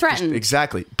doesn't feel threatened.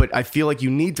 Exactly. But I feel like you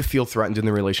need to feel threatened in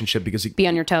the relationship because Be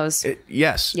on your toes.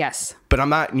 yes. Yes. But I'm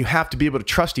not, and you have to be able to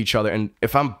trust each other. And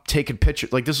if I'm taking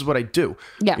pictures, like this is what I do.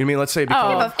 Yeah. You know what I mean? Let's say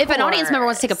because If an audience member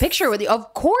wants to take a picture with you,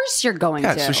 of course you're going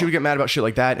to. so she would get mad about shit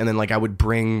like that, and then like I would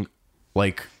bring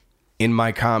like in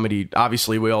my comedy,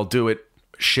 obviously we all do it,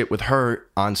 shit with her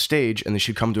on stage, and then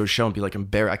she'd come to a show and be like,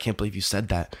 embarrassed, I can't believe you said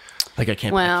that. Like I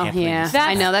can't. Well, I can't believe yeah. you said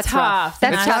I know that's tough. rough.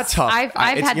 That's It's tough. not tough.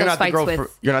 I've had you're those not the fights girl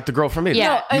with. you're not the girl for me.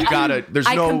 Yeah. You gotta. There's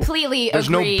I no. completely There's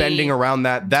agree. no bending around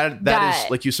that. That That-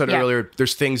 is like you said yeah. earlier.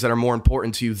 There's things that are more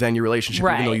important to you than your relationship,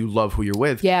 Right. even though you love who you're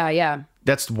with. Yeah, yeah.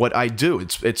 That's what I do.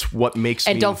 It's what makes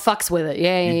And me. don't fucks with it.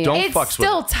 Yeah, yeah, You yeah. don't It's fucks with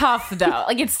still it. tough though.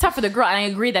 Like it's tough for the girl, and I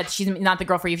agree that she's not the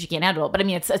girl for you if she can't handle it. But I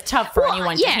mean, it's tough for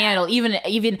anyone to yeah. handle. Even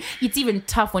it's even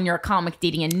tough when you're a comic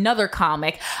dating another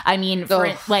comic. I mean, for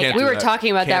Ugh. like Can't we do were that.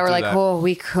 talking about that. Can't We're do like, that. oh,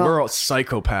 we could. We're all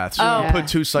psychopaths. Oh. You put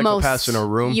two psychopaths Most- in a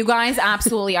room. you guys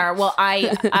absolutely are. Well,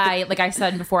 I like I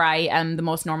said before, I am the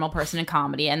most normal person in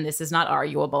comedy, and this is not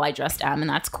arguable. I just am, and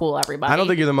that's cool. Everybody. I don't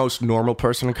think you're the most normal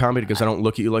person in comedy because I don't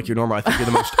look at you like you're normal. I think you're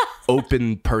the most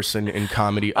open person in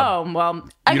comedy. Oh well, You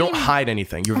I don't mean, hide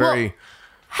anything. You're very.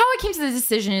 how I came to the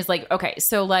decision is like, okay,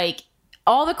 so like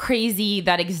all the crazy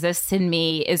that exists in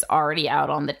me is already out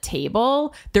on the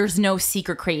table. There's no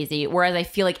secret crazy. Whereas I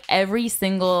feel like every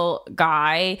single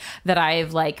guy that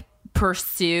I've like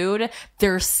pursued,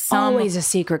 there's some Always a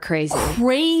secret crazy.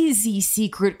 crazy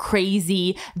secret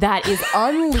crazy that is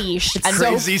unleashed and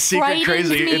Crazy so secret frightens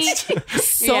crazy. me It's-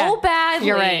 so Yeah. badly.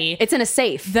 You're right. It's in a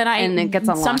safe. Then I and it gets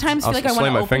unlocked. sometimes feel I'll like I want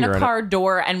slam to my open finger a in it. car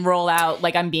door and roll out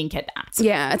like I'm being kidnapped.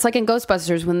 Yeah, it's like in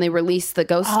Ghostbusters when they release the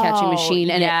ghost catching Oh, machine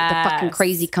and the fucking yes.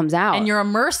 crazy comes out. And you're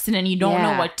immersed in it and you don't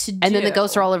know Yeah. what to do. And then the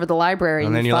ghosts are all over the library.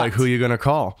 And then you're like, fucked. who you gonna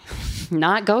call? Not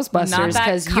not Ghostbusters that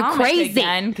because you're comic crazy.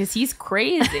 again because he's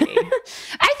crazy.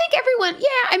 I think everyone,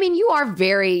 I mean,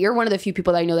 you're one of the few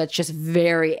people that I know that's just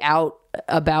very out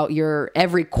about your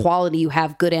every quality you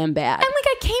have, good and bad. And like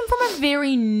I came from a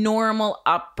very normal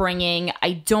upbringing.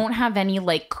 I don't have any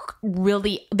like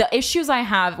really the issues I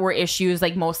have were issues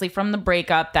like mostly from the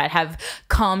breakup that have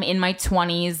come in my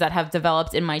 20s that have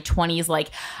developed in my 20s. Like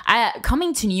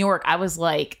coming to New York, I was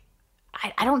like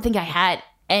I don't think I had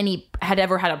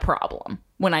ever had a problem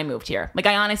when I moved here. Like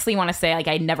I honestly want to say like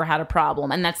I never had a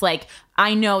problem. And that's like,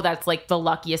 I know that's like the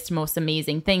luckiest, most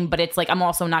amazing thing, but it's like, I'm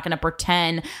also not going to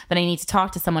pretend that I need to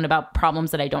talk to someone about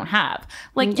problems that I don't have.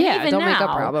 Like, Yeah, even don't make now,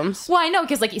 up problems. Well, I know.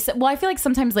 Cause like you said, well, I feel like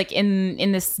sometimes like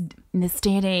in this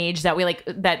day and age that we like,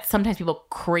 that sometimes people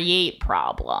create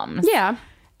problems. Yeah.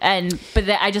 But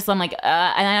I'm like,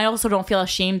 and I also don't feel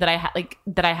ashamed that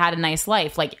I had a nice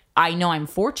life. Like I know I'm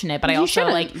fortunate, but I You also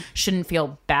shouldn't. like shouldn't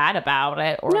feel bad about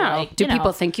it. Or No. like, Do you know.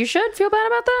 people think you should feel bad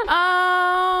about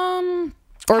that?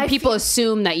 Or people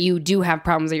assume that you do have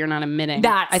problems that you're not admitting.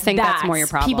 I think that's more your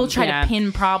problem. People try to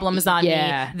pin problems on me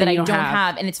that I don't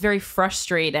have. And it's very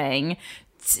frustrating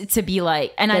to be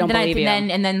like, and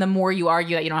then the more you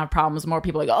argue that you don't have problems, the more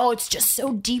people are like, oh, it's just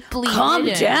so deeply calm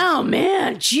hidden. down,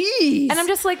 man. Jeez. And I'm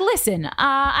just like, listen,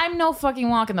 I'm no fucking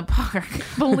walk in the park.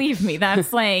 Believe me,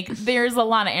 that's like, there's a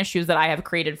lot of issues that I have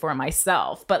created for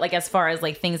myself. But like, as far as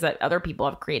like things that other people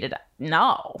have created,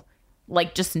 no.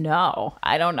 Like, just no.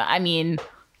 I don't know. I mean,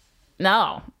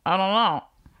 no. I don't know.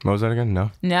 What was that again?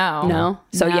 No. So No.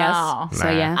 yes. So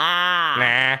yeah.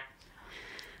 Nah.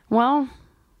 Well,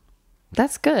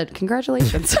 that's good.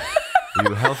 Congratulations.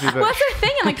 You healthy bitch. Well, that's the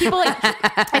thing. And like people, like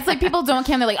it's like people don't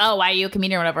care. They're like, oh, why are you a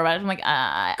comedian or whatever? But I'm like,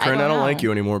 I Karen, don't I don't know. like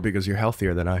you anymore because you're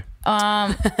healthier than I.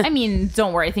 I mean,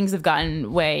 don't worry. Things have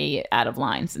gotten way out of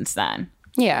line since then.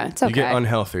 Yeah, it's okay. You get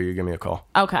unhealthy, you give me a call.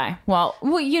 Okay. Well,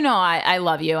 you know, I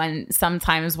love you. And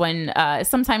sometimes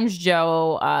sometimes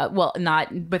Joe,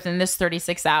 not within this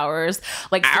 36 hours,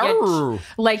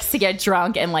 likes to get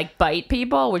drunk and like bite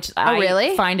people, which I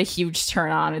really find a huge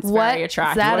turn on. It's what very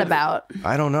attractive. What's that about?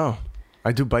 I don't know.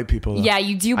 I do bite people, though. Yeah,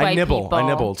 you do bite people. I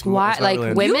nibble. It's Why? not Like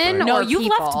really women? No, or you've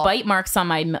people? left bite marks on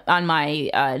my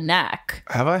neck.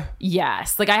 Have I?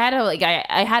 Yes. Like I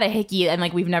had a hickey and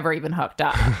like we've never even hooked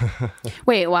up.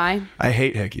 Wait, why? I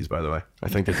hate hickeys, by the way. I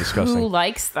think they're disgusting. Who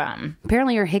likes them?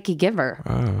 Apparently you're a hickey giver.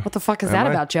 What the fuck is that Am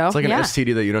I? about, Joe? It's like an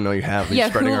STD that you don't know you have. Yeah, You're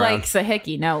spreading who around. likes a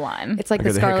hickey? No one. It's like the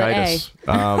the Scarlet A.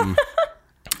 hickitis.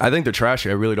 I think they're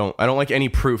trashy. I really don't. I don't like any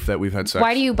proof that we've had sex.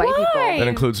 Why do you bite people? That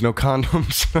includes no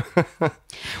condoms.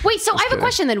 Wait, so I have a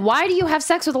question then. Why do you have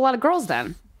sex with a lot of girls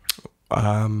then?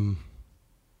 I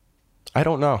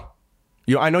don't know.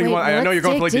 I know you want. I know you're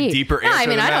going for like dig the deep. deeper No, answer. I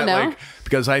mean, than I don't that, know. like,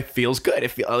 because I feels good.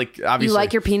 It feel like obviously You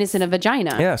like your penis in a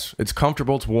vagina. Yes, it's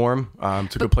comfortable. It's warm.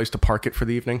 It's a good place to park it for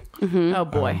the evening. Oh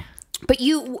boy. But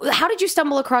how did you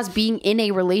stumble across being in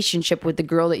a relationship with the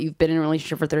girl that you've been in a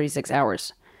relationship for 36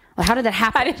 hours? Like, how did that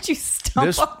happen? How did you stumble?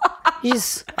 This You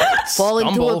just fall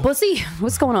into Stumble. a pussy?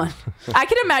 What's going on? I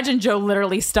can imagine Joe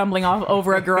literally stumbling off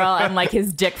over a girl and like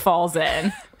his dick falls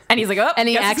in. And he's like, oh, And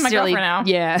he guess it's my accidentally, girlfriend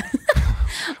now. yeah.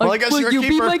 well, I guess you're a you be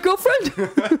keeper. my girlfriend?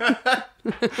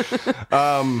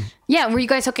 Yeah, were you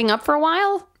guys hooking up for a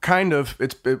while? Kind of.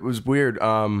 It was weird.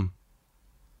 I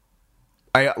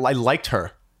liked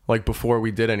her like before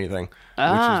we did anything, which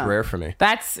is rare for me.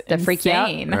 That's That freak you out?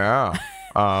 insane. Yeah.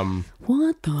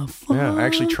 What the fuck? Yeah. I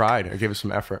actually tried. I gave it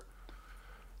some effort.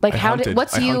 Like, I hunted and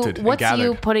what's you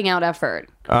gathered. putting out effort?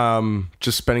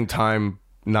 Just spending time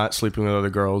not sleeping with other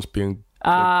girls, being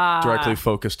like, directly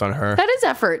focused on her. That is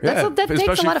effort. That takes a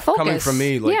especially lot of focus. coming from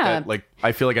me, like yeah. that, like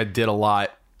I feel like I did a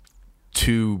lot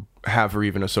to have her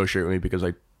even associate with me because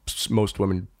most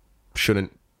women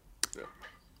shouldn't.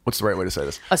 What's the right way to say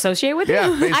this? Associate with you? Yeah,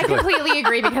 I basically. completely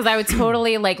agree because I would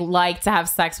totally like to have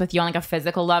sex with you on like a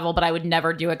physical level, but I would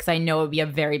never do it because I know it would be a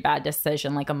very bad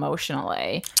decision, like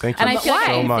emotionally. Thank you And I feel like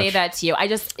so I can say much. that to you.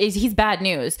 He's bad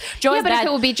news. Joe Yeah, has but bad. if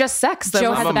it would be just sex, then Joe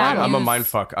what's has the bad I'm a news? mind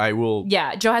fuck. I will.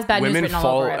 Yeah, Joe has bad news Women written all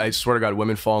fall. over it. I swear to God,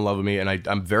 women fall in love with me, and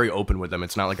I'm very open with them.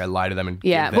 It's not like I lie to them and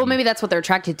Yeah, give them- well, maybe that's what they're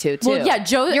attracted to, too. Well, yeah,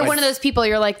 Joe- You're I- one of those people,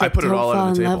 you're like, I put it don't all fall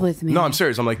on the in table. love with me. No, I'm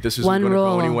serious. I'm like, this isn't One going to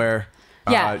rule. go anywhere.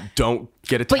 Yeah. Don't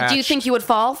get attached. But do you think you would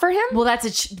fall for him? Well,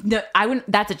 I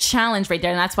wouldn't. That's a challenge right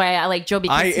there, and that's why I like Joe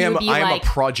because I he am would be a like,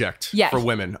 project Yeah. for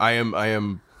women. I am.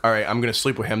 All right, I'm going to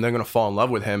sleep with him. They're going to fall in love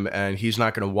with him, and he's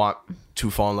not going to want to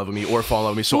fall in love with me or fall in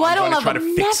love with me. So Well, I I'm don't going to know. try to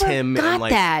I've fix never him. got and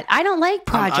like, that. I don't like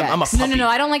projects. I'm a puppy. No,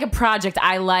 I don't like a project.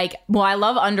 I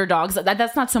love underdogs.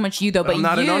 That's not so much you though, but I'm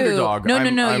not you. an underdog. No,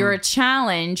 I'm- you're a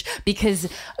challenge because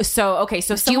so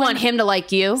do you want him to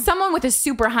like you? someone with a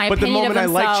super high But the opinion moment I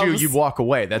of liked you, themselves. you'd walk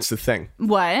away. That's the thing.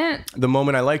 What? The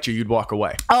moment I liked you, you'd walk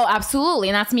away. Oh, absolutely,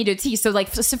 and that's me to a T. So, like,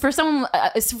 for someone,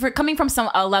 for coming from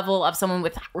a level of someone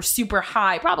with super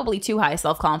high, probably too high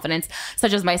self confidence,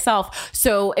 such as myself.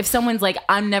 So, if someone's like,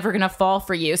 "I'm never gonna fall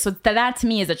for you," so that to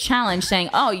me is a challenge, saying,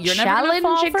 "Oh, you're never gonna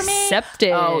fall Challenge for me."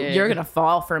 accepted. Oh, you're gonna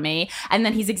fall for me, and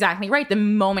then he's exactly right. The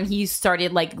moment he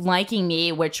started like liking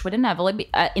me, which would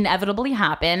inevitably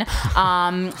happen,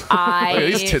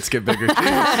 These tits get bigger. Too.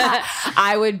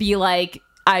 I would be like,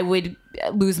 I would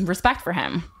lose respect for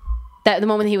him. That the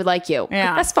moment he would like you.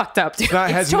 Yeah. That's fucked up, dude.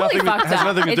 That has Totally fucked has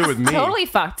up. nothing to do It's with me. Totally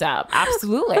fucked up.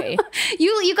 Absolutely.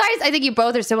 You guys, I think you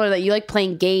both are similar that you like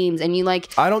playing games and you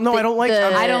like. I don't know. I don't like.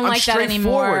 I don't I'm like that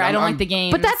anymore. straightforward. I don't I'm- like the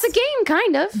game. But that's a game,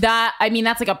 kind of. that. I mean,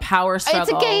 that's like a power struggle.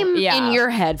 It's a game Yeah. in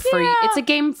your head for you. Yeah. It's a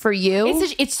game for you.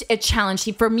 It's a challenge.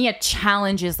 See, for me, a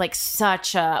challenge is like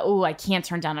such a I can't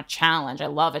turn down a challenge. I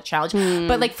love a challenge,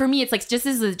 but like for me, it's like this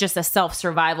is just a self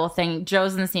survival thing.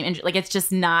 Joe's in the same like it's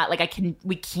just not like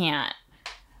we can't.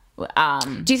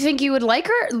 Do you think you would like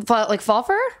her, fall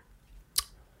for her?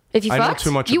 If you I know fucked?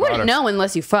 too much you about wouldn't her. know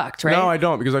unless you fucked, right? No, I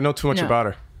don't, because I know too much No. about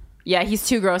her. Yeah, he's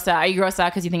too grossed out. Are you grossed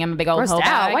out because you think I'm a big old Grossed hoe out.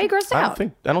 bag? Why are you grossed I out?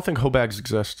 don't think hoe bags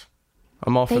exist.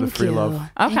 I'm all for the free love.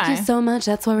 Okay. Thank you so much.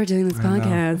 That's why we're doing this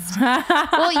podcast.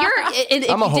 Well, if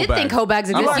I'm a you hoe did bag. think hoe bags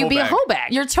I'm a exist, hoe you'd be a bag. hoe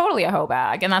bag. You're totally a hoe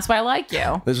bag, and that's why I like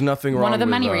you. There's nothing wrong One of the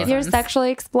with, many reasons. You're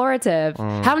sexually explorative.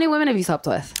 How many women have you slept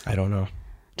with? I don't know.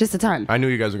 Just a ton. I knew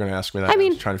you guys were going to ask me that. I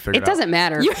mean, was trying to figure it doesn't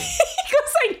matter.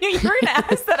 Because I knew you were going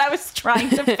to ask that. I was trying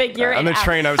to figure it out. On the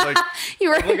train, I was like, You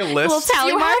were like a list. little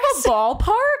tally You have marks. a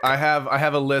ballpark? I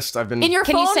have a list. I've been In your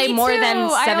Can you phone? say Me more too. than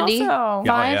I 70? also.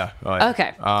 yeah.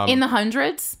 Okay. In the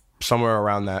hundreds? Somewhere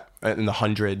around that, in the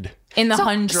 100. In the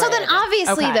hundreds. So then,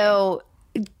 obviously, Okay. though,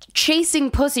 chasing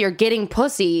pussy or getting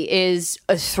pussy is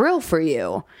a thrill for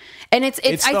you, and it's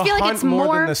It's I the feel like hunt it's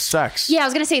more than the sex. Yeah, I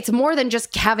was gonna say it's more than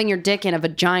just having your dick in a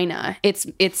vagina. It's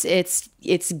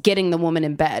getting the woman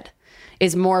in bed.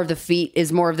 Is more of the feat,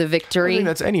 is more of the victory. I think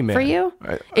that's any man. For you?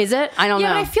 Is it? I don't Yeah,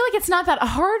 know. but I feel like it's not that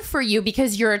hard for you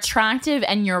because you're attractive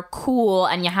and you're cool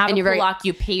and you have a you're cool very-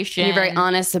 occupation. You're very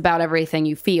honest about everything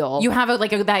you feel. You have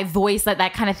that voice,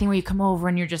 that kind of thing where you come over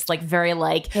and you're just like very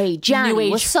like Hey, Johnny, new age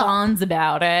what's up? fawns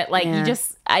about it. Like Yeah. you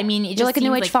just, I mean, it You're just like a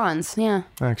new seems age Fonz. Yeah.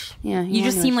 Thanks. Yeah. You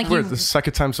just seem like Weird. you. The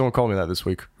second time someone called me that this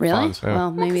week. Really? Fonz, yeah. Well,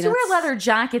 maybe You that's. wear leather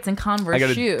jackets and Converse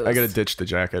shoes. I gotta ditch the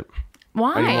jacket.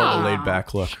 Why? I need more of a laid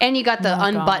back look. And you got the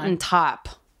unbuttoned top.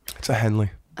 It's a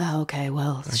Henley. Oh, okay.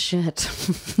 Well, shit.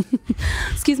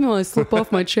 Excuse me while I slip off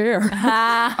my chair.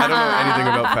 I don't know anything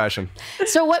about fashion.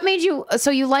 So what made you? So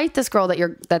you like this girl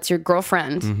that's your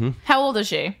girlfriend? Mm-hmm. How old is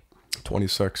she?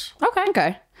 26. Okay.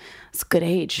 Okay, it's a good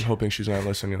age. Hoping she's not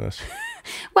listening to this.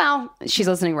 Well, she's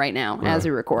listening right now as we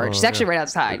record. She's actually right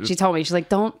outside. She told me, she's like,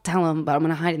 "Don't tell him, but I'm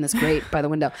gonna hide in this grate by the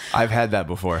window." I've had that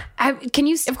before. Can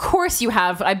you? Of course you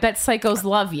have. I bet psychos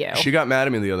love you. She got mad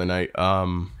at me the other night.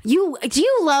 Do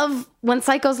you love when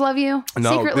psychos love you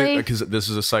secretly? because this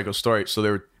is a psycho story. So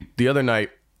they were the other night.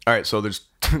 All right, so there's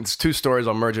two stories.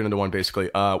 I'll merge it into one. Basically,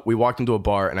 we walked into a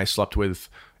bar and I slept with.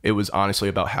 It was honestly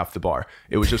about half the bar.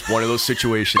 It was just one of those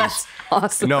situations. That's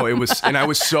awesome. No, it was, and I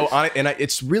was so on it, and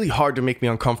it's really hard to make me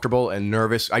uncomfortable and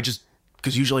nervous.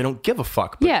 Because usually I don't give a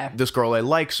fuck. But Yeah. this girl I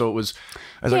like, so it was.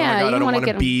 I was Yeah, like, oh my you god, I don't wanna want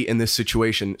to get- be in this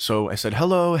situation. So I said,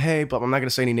 hello, hey, but I'm not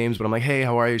gonna say any names, but I'm like, hey,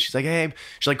 how are you? She's like, hey.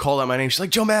 She like called out my name. She's like,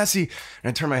 Joe Massey. And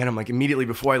I turned my head. I'm like, immediately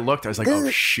before I looked, I was like,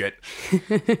 oh shit.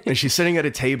 And she's sitting at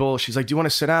a table. She's like, do you want to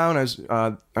sit down? I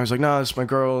was like, no, this is my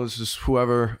girl. This is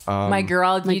whoever. My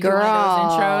girl. Do you do one of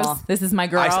girl. those intros? This is my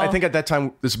girl. I think at that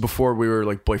time, this is before we were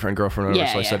like boyfriend, girlfriend, or whatever.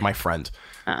 Yeah, so I yeah. said my friend.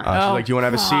 She's like, do you want to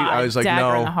have a seat? I was like,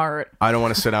 dagger in no, the heart. I don't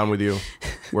want to sit down with you.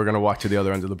 We're going to walk to the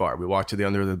other end of the bar. We walked to the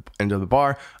other end of the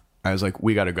bar. I was like,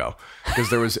 we got to go. Because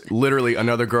there was literally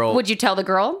another girl. Would you tell the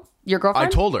girl, your I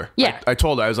girlfriend? told her. Yeah. I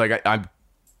told her. I was like, I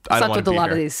Slept don't want with to a be lot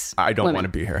here. of these I don't women. want to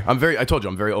be here. I told you,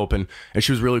 I'm very open. And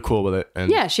she was really cool with it.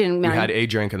 And Yeah, she didn't We mind. had a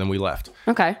drink and then we left.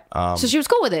 Okay. So she was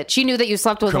cool with it. She knew that you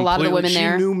slept with a lot of the women she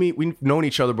there. knew me. We've known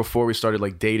each other before we started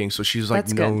like dating. So she's like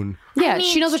That's known. good. Yeah, I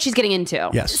mean, she knows what she's getting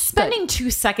into. Yes. Spending 2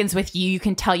 seconds with you, you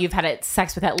can tell you've had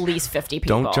sex with at least 50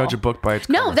 people. Don't judge a book by its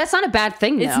No, cover. that's not a bad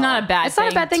thing. It's though. not a bad It's not a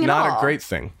thing. bad thing It's at all. not a great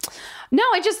thing. No,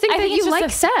 I just think I that think you it's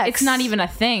just like sex. It's not even a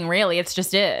thing, really. It's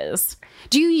just is.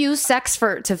 Do you use sex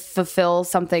to fulfill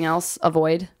something else?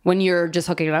 Avoid when you're just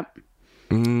hooking it up.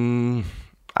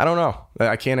 I don't know.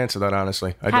 I can't answer that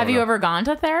honestly. Have you ever gone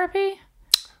to therapy?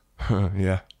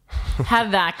 Yeah.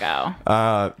 How'd that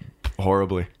go?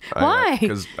 Horribly. Why?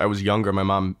 Because I was younger. My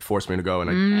mom forced me to go, and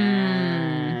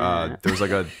there was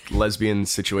like a lesbian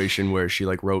situation where she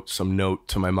like wrote some note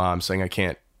to my mom saying I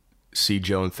can't see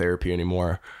Joe in therapy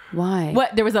anymore. Why?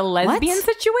 What? There was a lesbian What?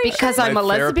 situation? Because I'm a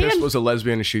My therapist lesbian. was a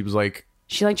lesbian, and she was like,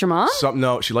 She liked your mom.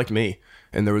 no, she liked me.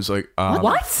 And there was like,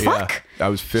 What? Yeah, Fuck? I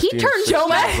was 15. He turned Joe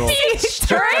Massey.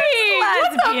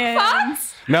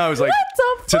 lesbians. No, I was like, What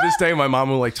the to this day, my mom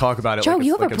will like talk about it. Joe, like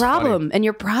you it's, have like a it's funny. problem, and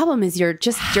your problem is your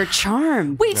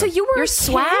charm. Wait, so you were your a kid?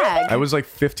 swag. I was like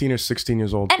 15 or 16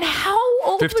 years old. And how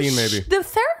old 15 was maybe. the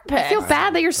therapist? I feel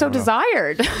bad that you're so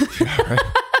desired.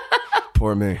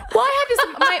 Poor me. Well, I have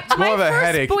this. My More of a first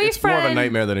headache. boyfriend. It's more of a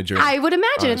nightmare than a dream. I would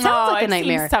imagine it sounds like a it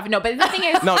nightmare. seems tough. No, but the thing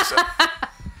is, No,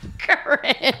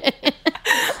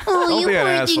 Oh, don't you be an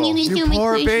poor asshole. thing, You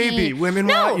poor baby. Women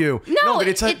want you. no, but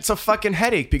it's a fucking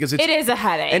headache because it's it is a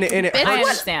headache. and it I hurts.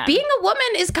 understand. Being a woman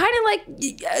is kind of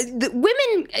like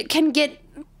women can get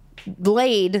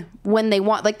laid when they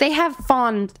want. Like they have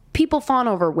people fawn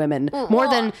over women more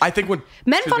than I think when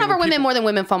men fawn over women people- more than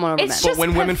women fawn over men. it's just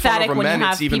when women fawn pathetic over when men, you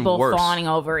have it's even people worse. fawning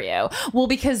over you. Well,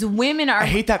 because women are. I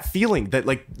hate that feeling that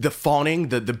like the fawning,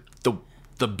 the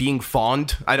the being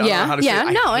fawned. I don't know how to say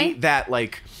it. I hate that.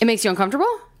 Like, it makes you uncomfortable.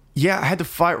 Yeah, I had to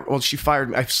fire. Well, she fired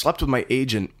me. I slept with my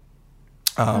agent.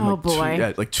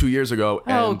 Like 2 years ago.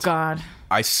 Oh God.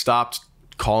 I stopped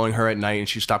calling her at night, and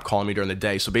she stopped calling me during the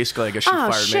day. So basically, I guess she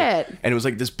fired me. And it was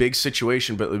like this big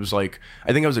situation, but it was like,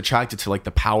 I think I was attracted to like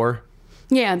the power.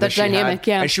 Yeah, the dynamic.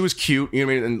 Yeah, and she was cute. You know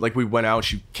what I mean? And like we went out.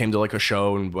 She came to like a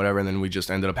show and whatever, and then we just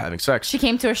ended up having sex. She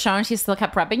came to a show and she still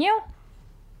kept prepping you.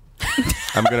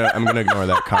 I'm gonna ignore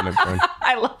that comment.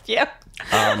 I love you.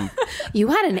 You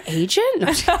had an agent?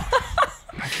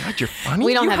 Oh my God, you're funny.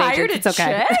 We don't have agents. It's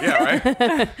okay. Yeah,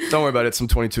 right? Don't worry about it. Some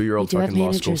 22-year-old fucking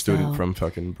law school student from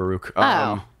fucking Baruch.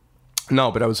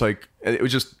 No, but I was like, it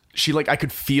was just, she like, I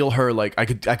could feel her, like, I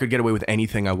could get away with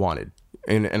anything I wanted.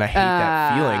 And I hate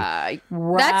that feeling.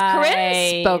 Right. That's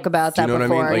Corinne spoke about that before.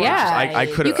 I mean? Like, I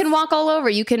could. You can walk all over.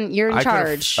 You're in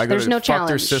charge. There's no challenge. Fucked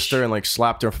her sister and like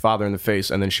slapped her father in the face,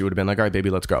 and then she would have been like, "All right,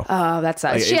 baby, let's go." Oh, that's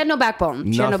sad. She had no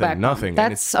backbone. Nothing.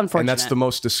 That's unfortunate. And that's the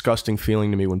most disgusting feeling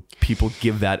to me when people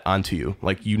give that onto you.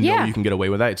 Like you can get away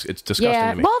with that. It's disgusting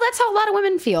to me. Well, that's how a lot of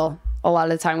women feel. A lot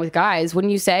of the time with guys,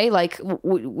 wouldn't you say? Like,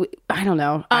 I don't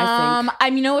know. I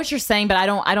think. know what you're saying, but I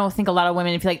don't think a lot of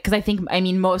women feel like, because I think,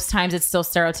 most times it's still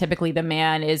stereotypically the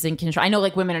man is in control. I know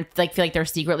like women are, like feel like they're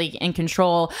secretly in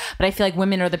control, but I feel like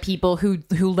women are the people who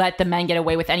let the men get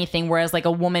away with anything. Whereas like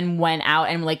a woman went out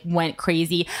and like went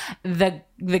crazy, the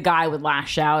guy would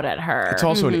lash out at her. It's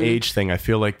also an age thing. I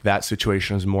feel like that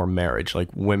situation is more marriage. Like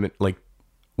women, like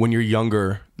when you're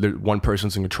younger, one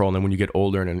person's in control, and then when you get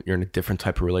older and you're in a different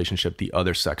type of relationship, the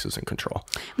other sex is in control.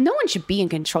 No one should be in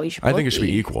control. I think it should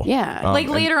be equal. Yeah. Like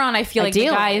later on, I feel like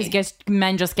the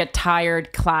men just get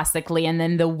tired classically, and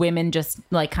then the women just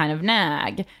like kind of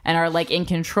nag and are like in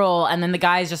control, and then the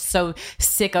guy's just so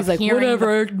sick of hearing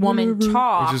the woman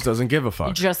talk. He just doesn't give a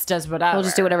fuck. Just does whatever. He'll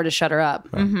just do whatever to shut her up.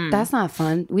 Mm-hmm. That's not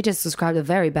fun. We just described a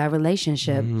very bad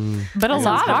relationship. But a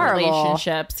lot of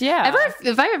relationships, yeah.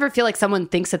 If I ever feel like someone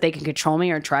thinks that they can control me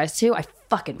or tries to, I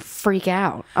fucking freak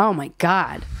out. Oh my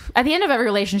God. At the end of every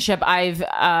relationship, I've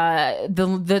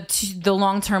the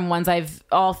long-term ones, I've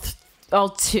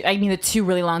the two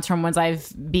really long-term ones,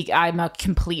 I'm a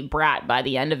complete brat by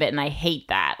the end of it, and I hate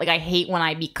that. Like I hate when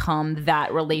I become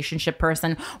that relationship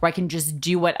person where I can just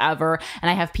do whatever and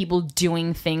I have people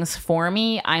doing things for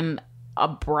me. I'm a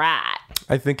brat.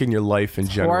 I think in your life in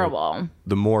general, horrible.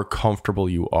 The more comfortable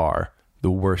you are,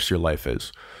 the worse your life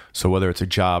is. So whether it's a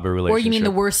job or relationship. Or you mean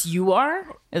the worse you are?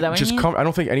 Is that what you mean? I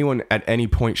don't think anyone at any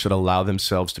point should allow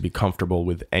themselves to be comfortable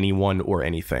with anyone or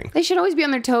anything. They should always be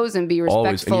on their toes and be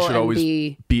respectful. And you should always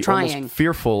be trying. Almost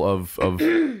fearful of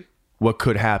what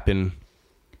could happen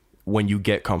when you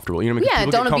get comfortable. You know what I mean?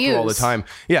 Yeah, don't get comfortable all the time.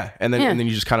 Yeah, and then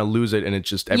you just kind of lose it, and it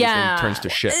just everything turns to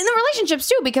shit. In the relationships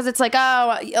too, because it's like,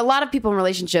 a lot of people in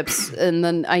relationships, and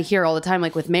then I hear all the time,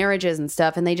 like with marriages and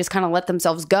stuff, and they just kind of let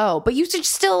themselves go. But you should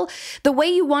still, the way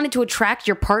you wanted to attract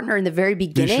your partner in the very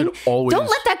beginning, don't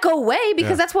let that go away,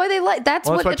 because that's why that's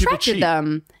what attracted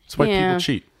them. That's why people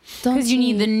cheat. Because you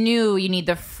need the new, you need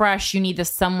the fresh, you need the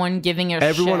someone giving you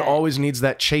Everyone shit. always needs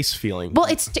that chase feeling. Well,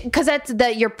 it's because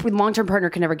your long-term partner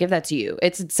can never give that to you.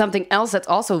 It's something else that's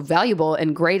also valuable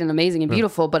and great and amazing and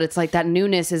beautiful, but it's like that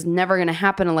newness is never going to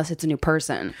happen unless it's a new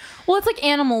person. Well, it's like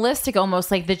animalistic,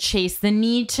 almost like the chase, the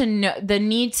need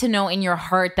to know in your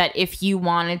heart that if you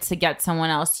wanted to get someone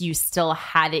else, you still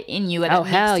had it in you. And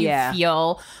it makes you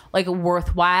feel like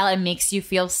worthwhile. It makes you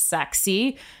feel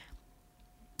sexy.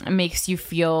 It makes you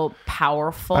feel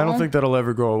powerful. I don't think that'll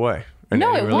ever go away.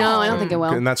 No, it won't. No, I don't think it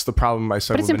will. And that's the problem I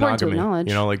said with monogamy.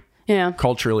 You know, like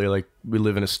culturally, like we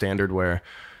live in a standard where,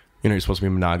 you're supposed to be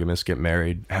monogamous, get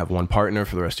married, have one partner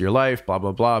for the rest of your life, blah,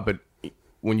 blah, blah. But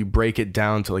when you break it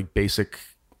down to like basic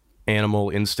animal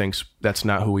instincts, that's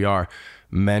not who we are.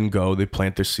 Men go, they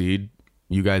plant their seed.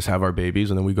 You guys have our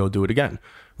babies, and then we go do it again.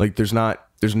 Like there's never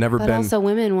been. But also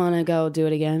women want to go do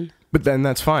it again. But then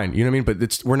that's fine, you know what I mean?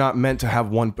 But we're not meant to have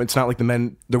one. It's not like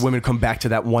the women come back to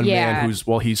that one man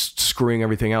he's screwing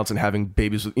everything else and having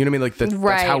babies. You know what I mean? Like that's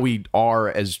how we are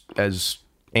as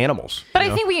animals. But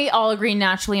I think we all agree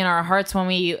naturally in our hearts when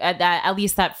we at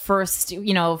least that first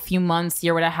few months,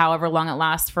 year, whatever, however long it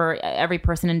lasts for every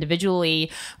person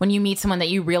individually, when you meet someone that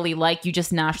you really like, you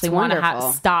just naturally want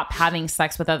to stop having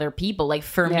sex with other people. Like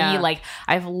for me, like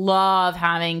I love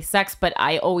having sex, but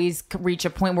I always reach a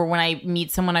point where when I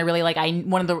meet someone I really like,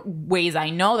 one of the ways I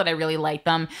know that I really like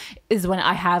them is when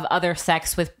I have other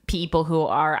sex with people who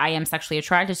I am sexually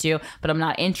attracted to, but I'm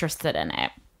not interested in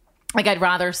it. Like, I'd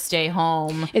rather stay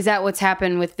home. Is that what's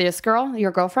happened with this girl, your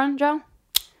girlfriend, Joe?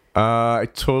 I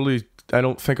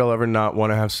don't think I'll ever not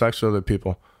want to have sex with other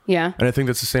people. Yeah. And I think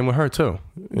that's the same with her too.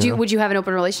 Would you have an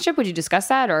open relationship? Would you discuss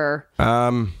that or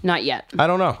not yet? I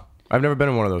don't know. I've never been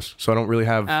in one of those, so I don't really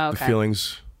have the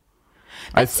feelings.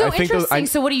 That's so interesting.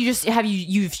 So what do you just have?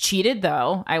 You've cheated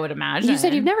though, I would imagine. You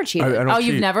said you've never cheated. I don't cheat.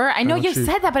 You've never? I know you've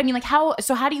said that, but I mean, like, how?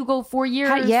 So how do you go 4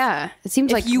 years? Yeah, it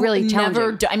seems like you really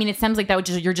challenging. I mean, it sounds like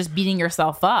you're just beating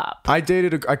yourself up. I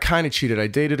kind of cheated. I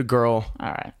dated a girl. All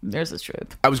right, there's the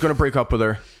truth. I was going to break up with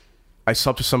her. I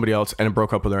slept with somebody else and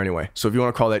broke up with her anyway. So if you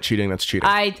want to call that cheating, that's cheating.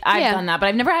 I've done that,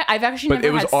 but I've actually but never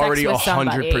it was had already sex with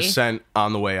somebody. 100%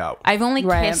 on the way out. I've only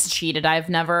kissed cheated. I've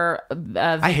never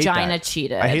vagina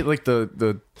cheated. I hate like the.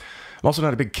 I'm also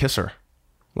not a big kisser.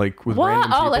 Like with what?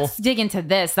 random people. Oh, let's dig into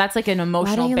this. That's like an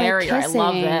emotional barrier. I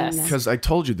love this. Because I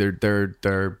told you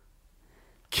their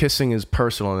kissing is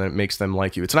personal and it makes them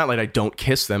like you. It's not like I don't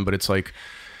kiss them, but it's like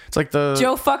the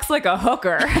Joe fucks like a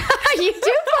hooker. You do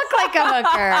fuck like a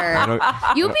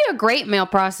hooker. You'd be a great male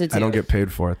prostitute. I don't get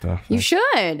paid for it though. You should.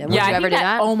 Would you ever do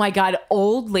that? Oh my god,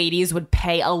 old ladies would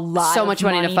pay a lot, so much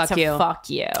money to fuck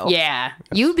you. Yeah,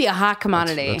 you'd be a hot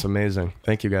commodity. That's amazing.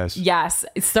 Thank you guys. Yes,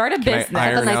 start a business.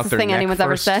 That's the nicest thing anyone's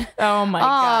ever said. Oh my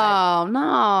god. Oh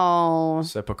no.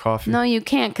 Sip of coffee. No, you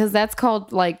can't, because that's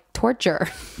called like torture.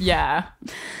 Yeah.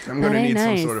 I'm gonna need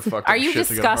some sort of fucking. Are you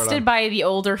disgusted by the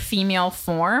older female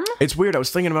form? It's weird. I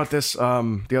was thinking about this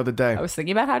the other day. I was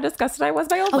thinking about how disgusted I was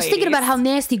by old ladies. I was thinking about how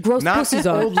nasty, gross Not pussies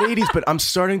are. old ladies, but I'm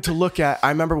starting to look at. I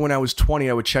remember when I was 20,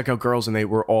 I would check out girls and they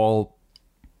were all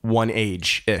one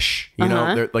age-ish. You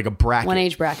know, they're like a bracket. One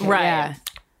age bracket, right? Yeah.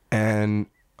 And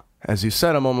as you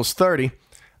said, I'm almost 30.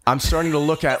 I'm starting to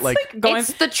look at like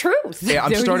it's the truth. Yeah,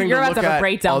 I'm starting to look at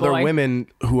breakdown, other women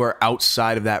who are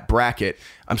outside of that bracket.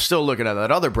 I'm still looking at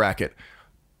that other bracket,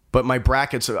 but my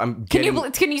brackets, I'm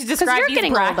getting. Can you describe these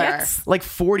brackets? Like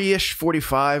 40-ish,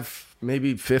 45,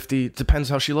 maybe 50. Depends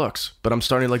how she looks. But I'm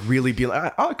starting to like really be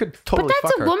like, I could totally. But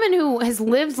that's fuck a her. woman who has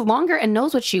lived longer and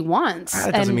knows what she wants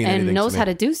and knows how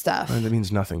to do stuff. That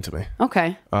means nothing to me.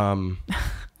 Okay.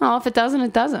 Well, if it doesn't,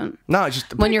 it doesn't. No, it's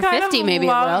just when you're 50, maybe it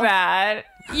will. That.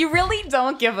 You really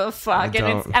don't give a fuck,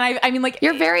 I mean, like,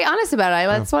 you're very honest about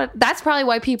it. That's probably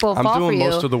why people fall for you. I'm doing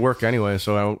most of the work anyway,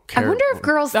 so I don't care. I wonder if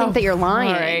girls think that you're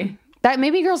lying. Right. That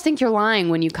maybe girls think you're lying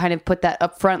when you kind of put that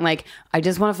up front, like, I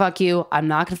just want to fuck you. I'm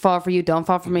not going to fall for you. Don't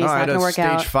fall for me. It's not going to work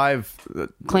out. Stage 5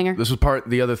 clinger. This was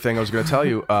the other thing I was going to tell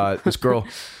you. This girl,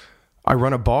 I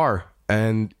run a bar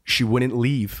and she wouldn't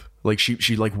leave. Like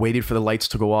she like waited for the lights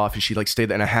to go off and she like stayed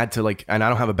there, and I had to like, and I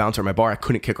don't have a bouncer at my bar. I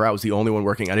couldn't kick her out. I was the only one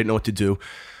working. I didn't know what to do.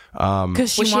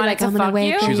 Because she wanted to fuck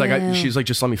you. She's like,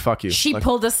 just let me fuck you. She like,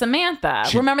 pulled a Samantha.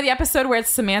 Remember the episode where it's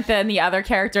Samantha and the other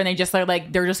character, and they just are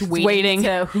like, they're just waiting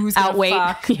to who's gonna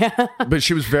fuck. Yeah. But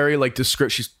she was very like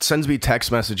descriptive. She sends me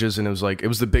text messages, and it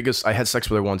was the biggest. I had sex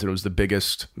with her once, and it was the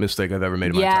biggest mistake I've ever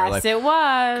made in my entire life. Yes, it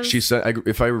was. She said,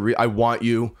 if I want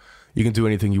you, you can do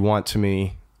anything you want to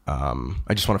me.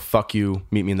 I just want to fuck you,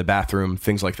 meet me in the bathroom,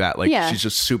 things like that. Like, she's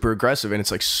just super aggressive, and it's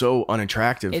like so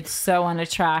unattractive. It's so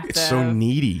unattractive. It's so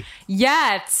needy.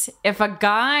 Yet, if a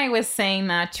guy was saying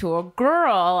that to a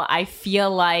girl, I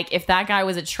feel like if that guy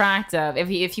was attractive,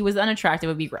 if he was unattractive,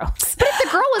 it would be gross. But if the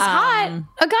girl was hot,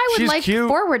 a guy would like cute.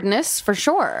 Forwardness for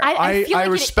sure. I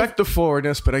respect the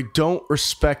forwardness, but I don't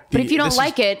respect the... But if you don't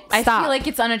like it, stop. I feel like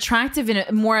it's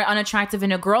unattractive more unattractive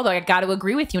in a girl, though. I got to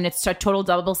agree with you, and it's a total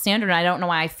double standard, and I don't know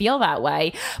why I feel that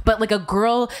way. But like a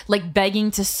girl like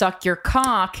begging to suck your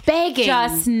cock,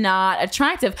 just not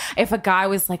attractive. If a guy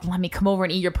was like, let me come over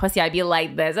and eat your pussy, I'd be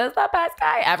like, this is the best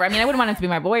guy ever. I mean, I wouldn't want him to be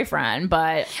my boyfriend,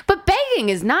 but begging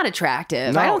is not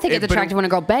attractive. I don't think it's attractive when a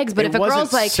girl begs, but if a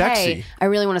girl's like, sexy. Hey, I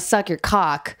really want to suck your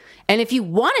cock, and if you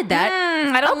wanted that,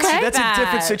 I don't like that's that. A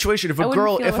different situation.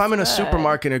 If I'm in a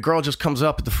supermarket and a girl just comes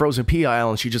up at the frozen pea aisle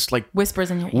and she just like whispers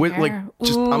in your ear,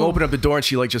 I'm opening up the door and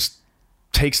she like just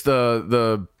takes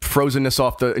the frozenness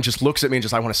off and just looks at me and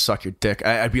just, I want to suck your dick.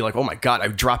 I'd be like, oh my God,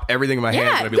 I'd drop everything in my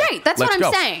hands. And I'd be great. Like, that's what I'm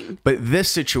go. saying. But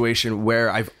this situation where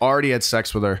I've already had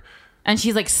sex with her, and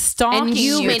she's like stalking and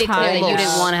you made it clear that you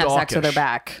didn't want to have sex with her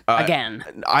back again.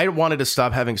 I wanted to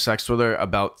stop having sex with her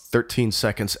about 13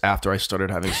 seconds after I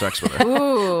started having sex with her.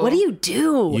 Ooh. What do you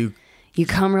do? You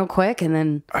come real quick and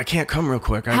then... I can't come real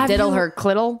quick. Diddle her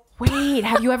clittle? Wait,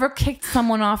 have you ever kicked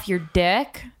someone off your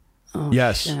dick? Oh,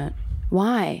 yes. Shit.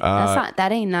 Why?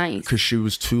 That ain't nice. Because she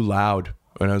was too loud.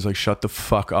 And I was like, shut the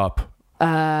fuck up.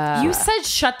 You said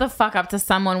shut the fuck up to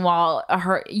someone while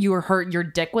your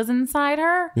dick was inside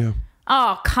her? Yeah.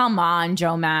 Oh, come on,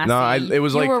 Joe Massey. No, it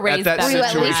was like at that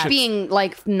situation. Were you at least being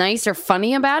like nice or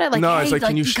funny about it? Like, no, hey, it's like,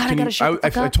 can you I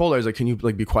told her, I was like, can you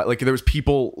like be quiet? Like there was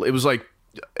people, it was like,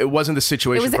 it wasn't the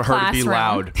situation for her to be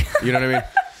loud. You know what I mean?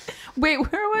 Wait,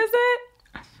 where was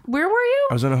it? Where were you?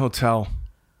 I was in a hotel.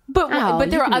 But Oh, there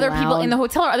you are can be other people loud. in the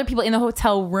hotel or other people in the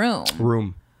hotel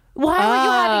room. Why were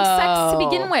you having sex to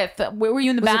begin with? Were you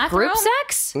in the Was it bathroom? group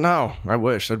sex? No, I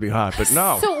wish that'd be hot, but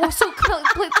no. So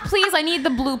please, I need the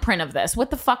blueprint of this.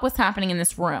 What the fuck was happening in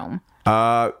this room?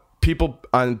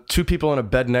 Two people on a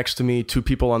bed next to me, 2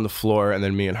 people on the floor, and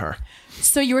then me and her.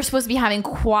 So you were supposed to be having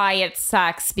quiet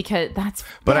sex because that's.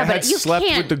 But Yeah, I had but you slept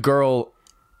can't- with the girl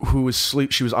who was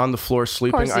she was on the floor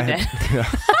sleeping. Of course you did.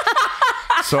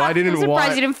 So I didn't I'm surprised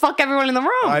want. you didn't fuck everyone in the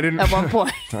room. I didn't- at one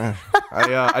point.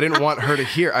 I didn't want her to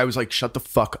hear. I was like, shut the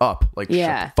fuck up. Like,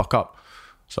 Yeah. shut the fuck up.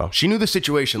 So she knew the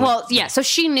situation. Well, yeah. So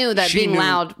she knew that She being knew-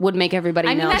 loud would make everybody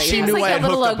I mean, know. that that she you seems knew like I a had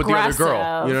little hooked up with the other girl.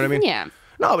 aggressive. You know what I mean? Yeah.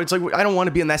 No, it's like I don't want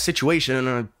to be in that situation, and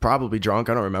I'm probably drunk.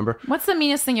 I don't remember. What's the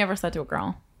meanest thing you ever said to a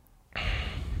girl?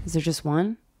 Is there just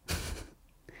one?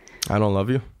 I don't love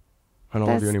you. I don't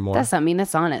love you anymore. That's not mean.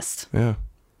 That's honest. Yeah,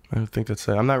 I don't think that's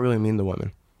it. I'm not really mean to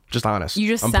women. Just honest. You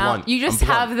just I'm sound. blunt. You just I'm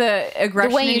have blunt. the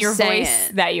aggression way in you your say voice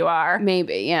it. that you are.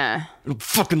 Maybe. Yeah. I don't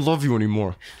fucking love you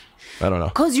anymore. I don't know.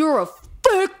 Cause you're a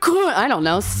fake cunt. I don't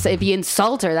know. If you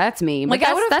insult her, that's mean. But Like,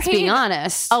 I would've that's being paid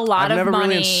honest. A lot I've of never money.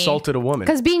 really insulted a woman.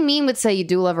 Because being mean would say you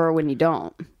do love her when you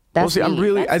don't. Well, That's see, I'm mean.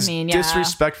 really That's as mean, yeah.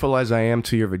 disrespectful as I am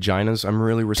to your vaginas. I'm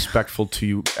really respectful to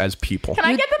you as people. Can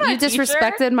I get that on You a t-shirt?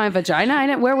 disrespected my vagina. I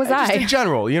didn't. Where was Just I? in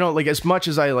general, you know, like as much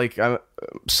as I'm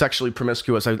sexually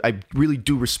promiscuous, I really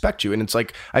do respect you. And it's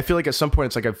like, I feel like at some point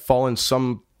it's like I've fallen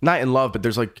not in love, but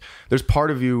there's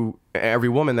part of you, every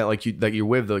woman that you're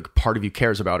with, like part of you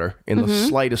cares about her in the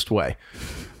slightest way.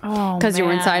 Oh, Because you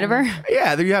were inside of her.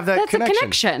 Yeah, there you have that That's connection. a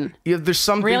connection. Yeah, there's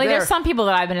something Really? there. There's some people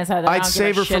that I've been inside that I I'd don't give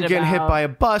save a her from shit getting hit about. by a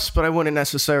bus, but I wouldn't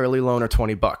necessarily loan her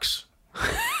 $20.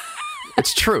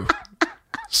 It's true.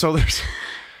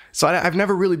 I've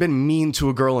never really been mean to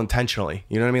a girl intentionally.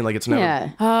 You know what I mean? Like it's never. Yeah.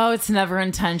 Oh, it's never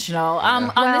intentional.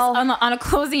 Well- On a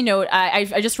closing note,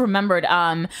 I just remembered.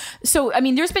 So I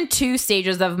mean, there's been 2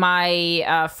 stages of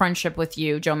my friendship with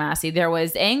you, Joe Massey. There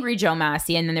was angry Joe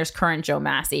Massey, and then there's current Joe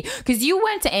Massey. Because you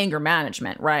went to anger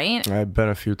management, right? I've been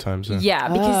a few times. Yeah,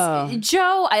 because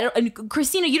Joe, and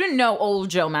Christina, you didn't know old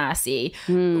Joe Massey.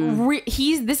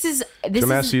 This is Joe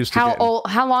Massey used to How get old?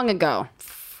 How long ago?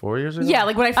 4 years ago. Yeah,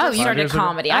 like when I first you- started 5 years ago?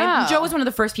 comedy. Joe was one of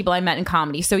the first people I met in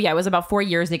comedy. So yeah, it was about 4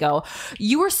 years ago.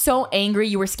 You were so angry.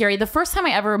 You were scary. The first time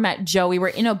I ever met Joe, we were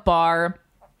in a bar.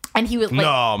 And he was like,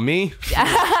 No, me.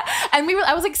 and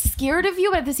I was like scared of you,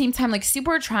 but at the same time, like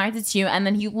super attracted to you. And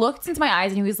then he looked into my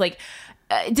eyes and he was like,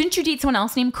 didn't you date someone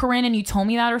else named Corinne? And you told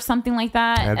me that or something like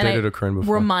that. I've and dated a Corinne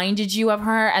before. Reminded you of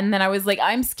her. And then I was like,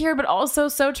 I'm scared, but also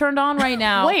so turned on right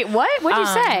now. Wait, what? What'd you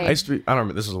I say? used to be, I don't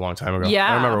remember. This is a long time ago. Yeah.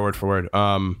 I don't remember word for word.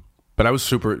 But I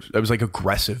was like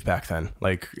aggressive back then,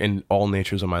 like in all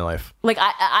natures of my life. Like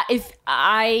if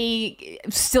I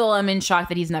still am in shock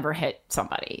that he's never hit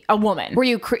somebody, a woman. Were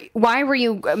you? Why were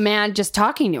you mad just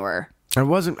talking to her? I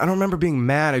don't remember being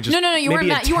mad. I just No, you weren't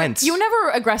maybe mad. intense. You were never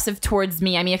aggressive towards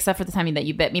me. I mean, except for the time that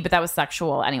you bit me, but that was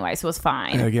sexual anyway, so it was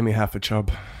fine. Yeah, give me half a chub.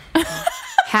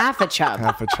 Half a chub.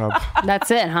 Half a chub. That's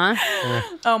it, huh?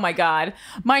 Oh my god,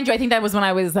 mind you, I think that was when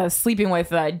I was sleeping with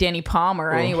Danny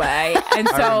Palmer anyway, and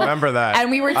so I remember that.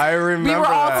 And we were all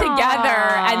that.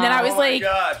 together, and then I was like,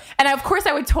 God. and of course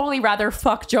I would totally rather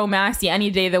fuck Joe Massey any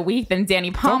day of the week than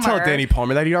Danny Palmer. Don't tell Danny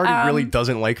Palmer that he already really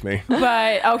doesn't like me.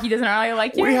 But he doesn't really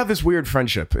like you. We have this weird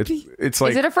friendship. It's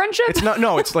like Is it a friendship? It's not.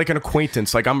 No, it's like an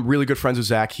acquaintance. Like I'm really good friends with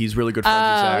Zach. He's really good friends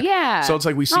with Zach. yeah. So it's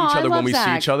like we see Oh, each I other when love we see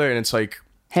Zach. each other, and it's like.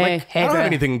 Hey, I don't have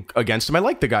anything against him. I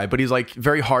like the guy, but he's like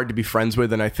very hard to be friends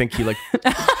with, and I think he like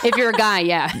If you're a guy,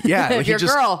 yeah. yeah. Like if he you're a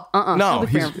just, girl, no, Don't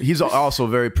be fair. he's also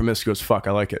very promiscuous. Fuck,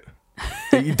 I like it.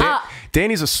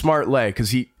 Danny's a smart lay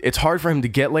because it's hard for him to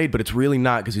get laid, but it's really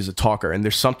not because he's a talker, and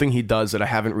there's something he does that I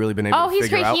haven't really been able Oh, to he's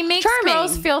figure great. out. He makes Charming.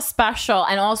 girls feel special,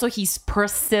 and also he's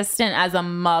persistent as a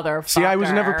motherfucker. See, I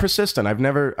was never persistent.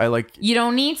 You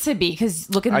don't need to be because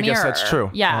look in the I mirror. guess that's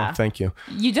true. Yeah, Oh, thank you.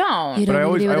 you don't. You But don't I need to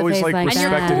always- do I with a always, face like, like And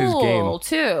you're respected that. his game. cool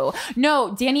too.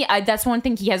 No, Danny, that's one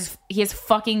thing. He has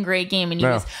fucking great game, and he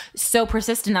Yeah. was so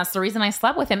persistent. That's the reason I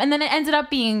slept with him. And then it ended up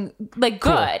being like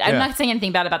good. I'm Yeah. not saying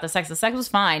anything bad about the sex. The sex was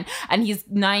fine, and he's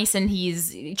nice, and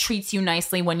he treats you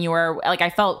nicely when you are like. I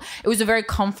felt it was a very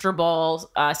comfortable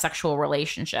sexual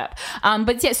relationship.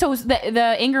 But yeah, so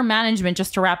the anger management.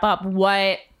 Just to wrap up,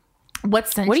 what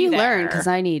sent What do you you there? learn? Because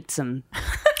I need some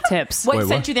tips. What Wait,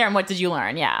 sent what? you there, and what did you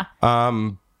learn? Yeah.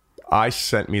 I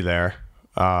sent me there.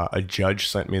 A judge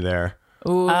sent me there.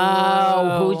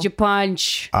 Oh, who'd you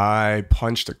punch? I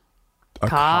punched a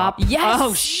cop. Yes. Oh,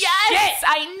 yes.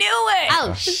 I knew it.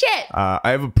 Oh shit! I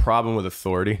have a problem with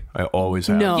authority. I always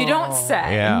have. No. You don't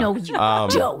say. Yeah. No, you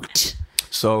don't.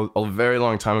 So a very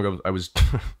long time ago, I was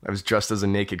I was dressed as a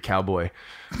naked cowboy.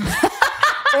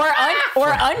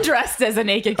 or undressed as a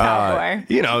naked cowboy.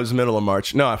 It was middle of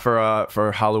March. No,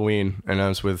 for Halloween, and I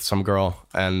was with some girl,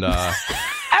 and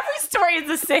Every story is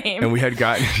the same. and we had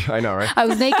gotten. I know, right? I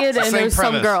was naked and there was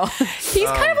some premise. girl. He's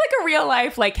kind of like a real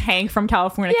life like Hank from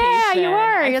Californication. Yeah, you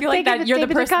are. I You're feel like thinking that you're the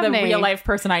David person, the Duchovny. real life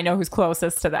person I know who's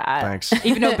closest to that. Thanks.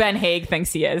 Even though Ben Haig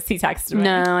thinks he is. He texted me.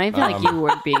 No, I feel like you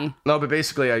would be. No, but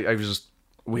basically, I was just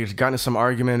we had gotten into some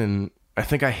argument, and I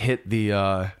think I hit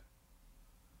the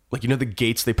the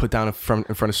gates they put down in front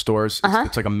of stores.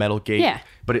 It's like a metal gate, Yeah.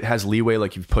 but it has leeway.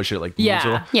 Like you push it, like Yeah. moves a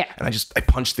little. Yeah. And I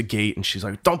punched the gate, and she's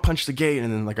like, "Don't punch the gate!"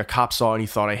 And then like a cop saw, and he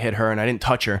thought I hit her, and I didn't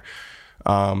touch her.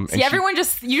 And See, everyone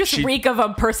you just reek of a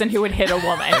person who would hit a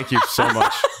woman. Thank you so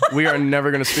much. We are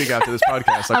never going to speak after this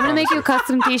podcast. I'm gonna make you a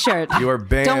custom T-shirt. You are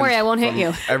banned. Don't worry, I won't hit from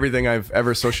you. Everything I've ever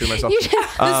associated myself. This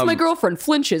is my girlfriend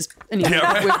flinches, and you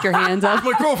whip your hands up.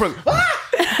 My girlfriend.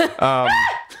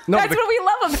 No, That's what we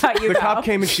love about you. the though. cop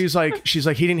came and she's like, he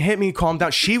didn't hit me, calm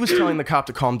down. She was telling the cop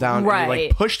to calm down. And he Right.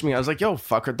 like pushed me. I was like, yo,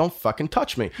 fucker, don't fucking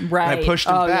touch me. Right. And I pushed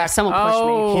him Oh back. yeah, someone pushed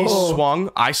me. He swung.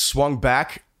 I swung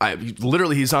back.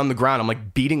 Literally, he's on the ground. I'm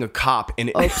like beating a cop. And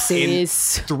in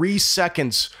Oopsies. 3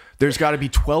 seconds, there's got to be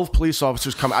 12 police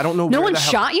officers coming. I don't know. No where one the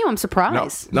hell- shot you. I'm No,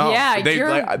 surprised. no. Yeah, they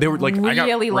were like, I got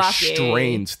really lucky.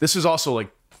 restrained. This is also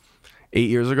like 8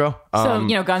 years ago.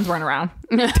 So, guns weren't around.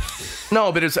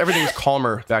 No, but everything was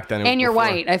calmer back then. And you're before.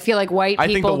 white. I feel like white I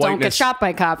think people the don't get whiteness- shot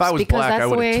by cops If I was because black, that's I the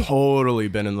would way. have totally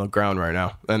been in the ground right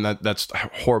now, and that's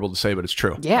horrible to say, but it's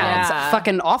true. Yeah, it's Yeah.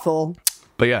 fucking awful.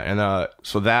 But yeah, and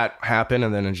so that happened,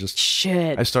 and then it just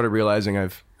Shit. I started realizing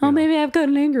Maybe I've got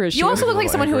an anger issue. You also look like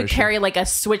little someone who would aggravation. carry like a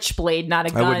switchblade,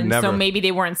 not a I would gun. never. So maybe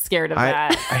they weren't scared of I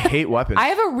that. hate weapons. I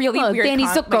have a really weird. Danny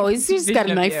Zuko, he's just got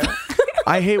a vision of knife. you.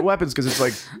 I hate weapons because it's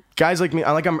like guys like me.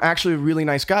 I'm actually a really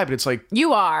nice guy, but it's like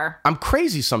You are. I'm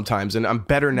crazy sometimes, and I'm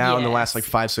better now in the last like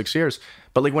 5-6 years.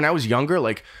 But like when I was younger,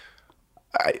 like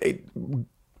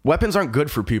weapons aren't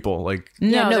good for people. Like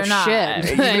Yeah, no they're not.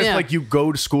 shit. even if Yeah. like you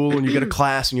go to school and you get a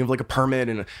class and you have like a permit,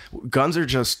 and guns are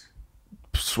just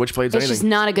switchblades. It's anything. just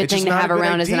not a good It's thing just to not a have good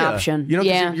around as an idea. option. You know,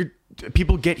 'cause Yeah.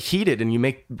 people get heated and you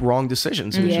make wrong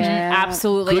decisions. And it's just- Yeah.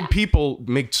 Absolutely. good people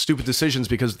make stupid decisions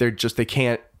because they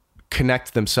can't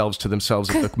connect themselves to themselves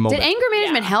at the moment. Did anger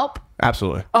management help?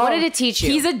 Absolutely. What did it teach you?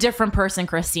 He's a different person,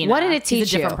 Christina. What did it He's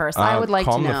teach a different you? person. I would like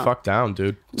to calm know. the fuck down,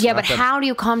 dude. It's Yeah, not but that- how do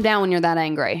you calm down when you're that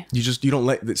angry? you don't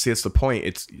let see that's the point.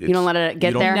 You don't let it get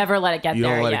you don't- there? Never let it get You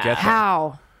there. don't let it yeah. get there.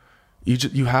 How?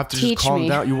 You have to Teach just calm me.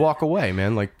 down. You walk away,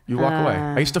 man. Like you walk away.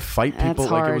 I used to fight people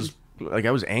that's like it hard. was like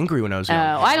I was angry when I was young.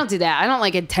 I don't do that. I don't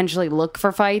like intentionally look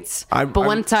for fights. I'm-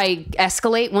 Once I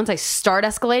start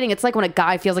escalating, it's like when a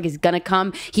guy feels like he's gonna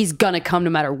come no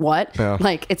matter what. Yeah.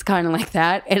 Like it's kind of like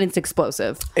that, and it's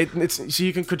explosive. It's so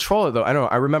you can control it though. I don't know.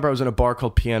 I remember I was in a bar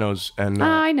called Pianos, and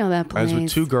I know that I place. was with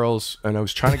two girls, and I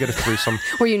was trying to get a threesome.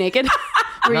 Were you naked?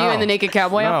 Were you in the naked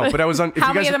cowboy No, outfit? but I was on. If How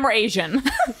you many guys, of them were Asian?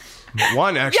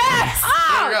 one actually. Yes!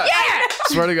 Oh, yeah!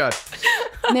 Swear to God,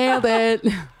 Nailed it.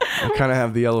 I kind of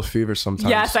have the yellow fever sometimes.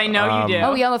 Yes, I know you do.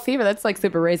 Oh, yellow fever. That's like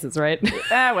super racist, right?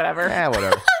 Whatever.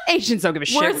 Whatever. Asians don't give a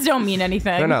shit. Words don't mean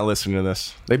anything. They're not listening to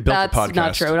this. They built That's the podcast.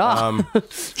 not true at all.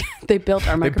 They built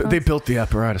our microphones. They built the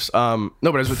apparatus. No,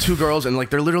 but I was with two girls, and like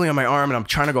they're literally on my arm, and I'm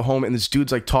trying to go home, and this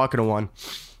dude's like talking to one,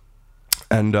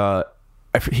 and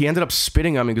he ended up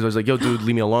spitting on me because I was like, "Yo, dude,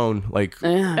 leave me alone!" Like,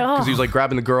 because he was like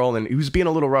grabbing the girl, and he was being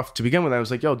a little rough to begin with. I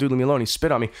was like, "Yo, dude, leave me alone." He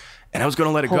spit on me, and I was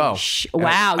gonna let it go. And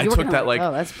Wow, I you were took gonna that let it like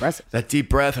go. That's impressive. that deep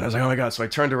breath, and I was like, "Oh my god!" So I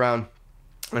turned around,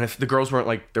 and if the girls weren't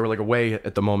like they were like away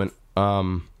at the moment,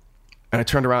 and I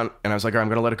turned around and I was like, all right, I'm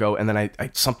gonna let it go. And then I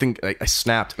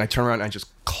snapped, and I turned around and I just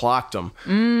clocked him,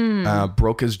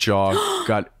 broke his jaw,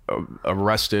 got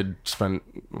arrested, spent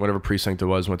whatever precinct it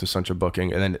was, went to central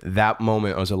booking, and then that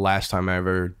moment was the last time I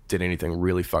ever did anything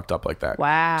really fucked up like that.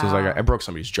 Wow. So it was like I broke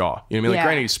somebody's jaw. You know what I mean? Like, Yeah.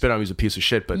 granted, he spit on me, he was a piece of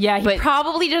shit, but Yeah, he But-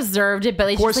 probably deserved it, but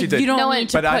it's of course just he like did. you don't No, need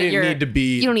to but put I didn't your need to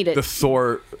be You don't need it. the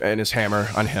Thor and his hammer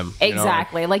on him. you know?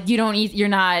 exactly like you don't need. You're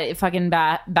not fucking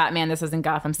Batman. This isn't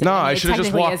Gotham City. No, mean, I it should have just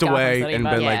technically walked is Gotham away City, and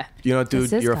but- been Yeah. like, you know, dude,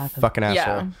 This is you're a Gotham. fucking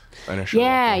asshole. Yeah. And I should've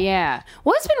Yeah, walked away. yeah.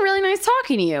 Well, it's been really nice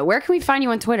talking to you. Where can we find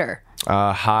you on Twitter?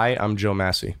 Hi, I'm Joe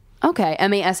Massey. Okay,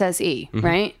 MASSE,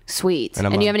 right? Sweet. And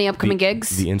I'm do you on have any upcoming the- gigs?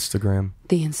 The Instagram.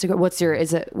 The Instagram. What's your The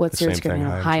Instagram? same thing.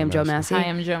 Hi, I'm Joe Massey. Hi,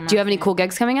 I'm Joe Do you have any Massey. cool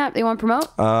gigs coming up that you want to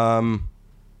promote?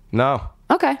 No.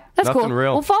 Okay, that's Nothing cool.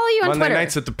 real. We'll follow you on Monday Twitter.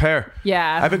 nights at the Pear.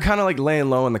 Yeah. I've been kind of like laying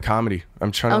low in the comedy.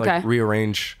 I'm trying to like Okay.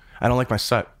 rearrange. I don't like my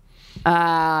set.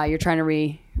 You're trying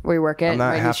to rework it. I'm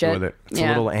not redo happy shit? with it. It's Yeah. a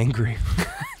little angry.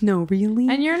 No, really?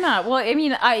 And you're not. Well, I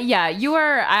mean, yeah, you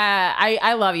are.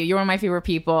 I love you. You're one of my favorite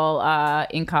people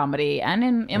in comedy and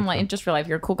in just real life.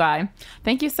 You're a cool guy.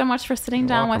 Thank you so much for sitting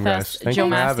down with us, Thank Joe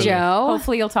you for having Masti. me. Joe.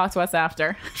 Hopefully, you'll talk to us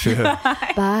after.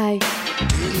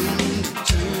 Bye.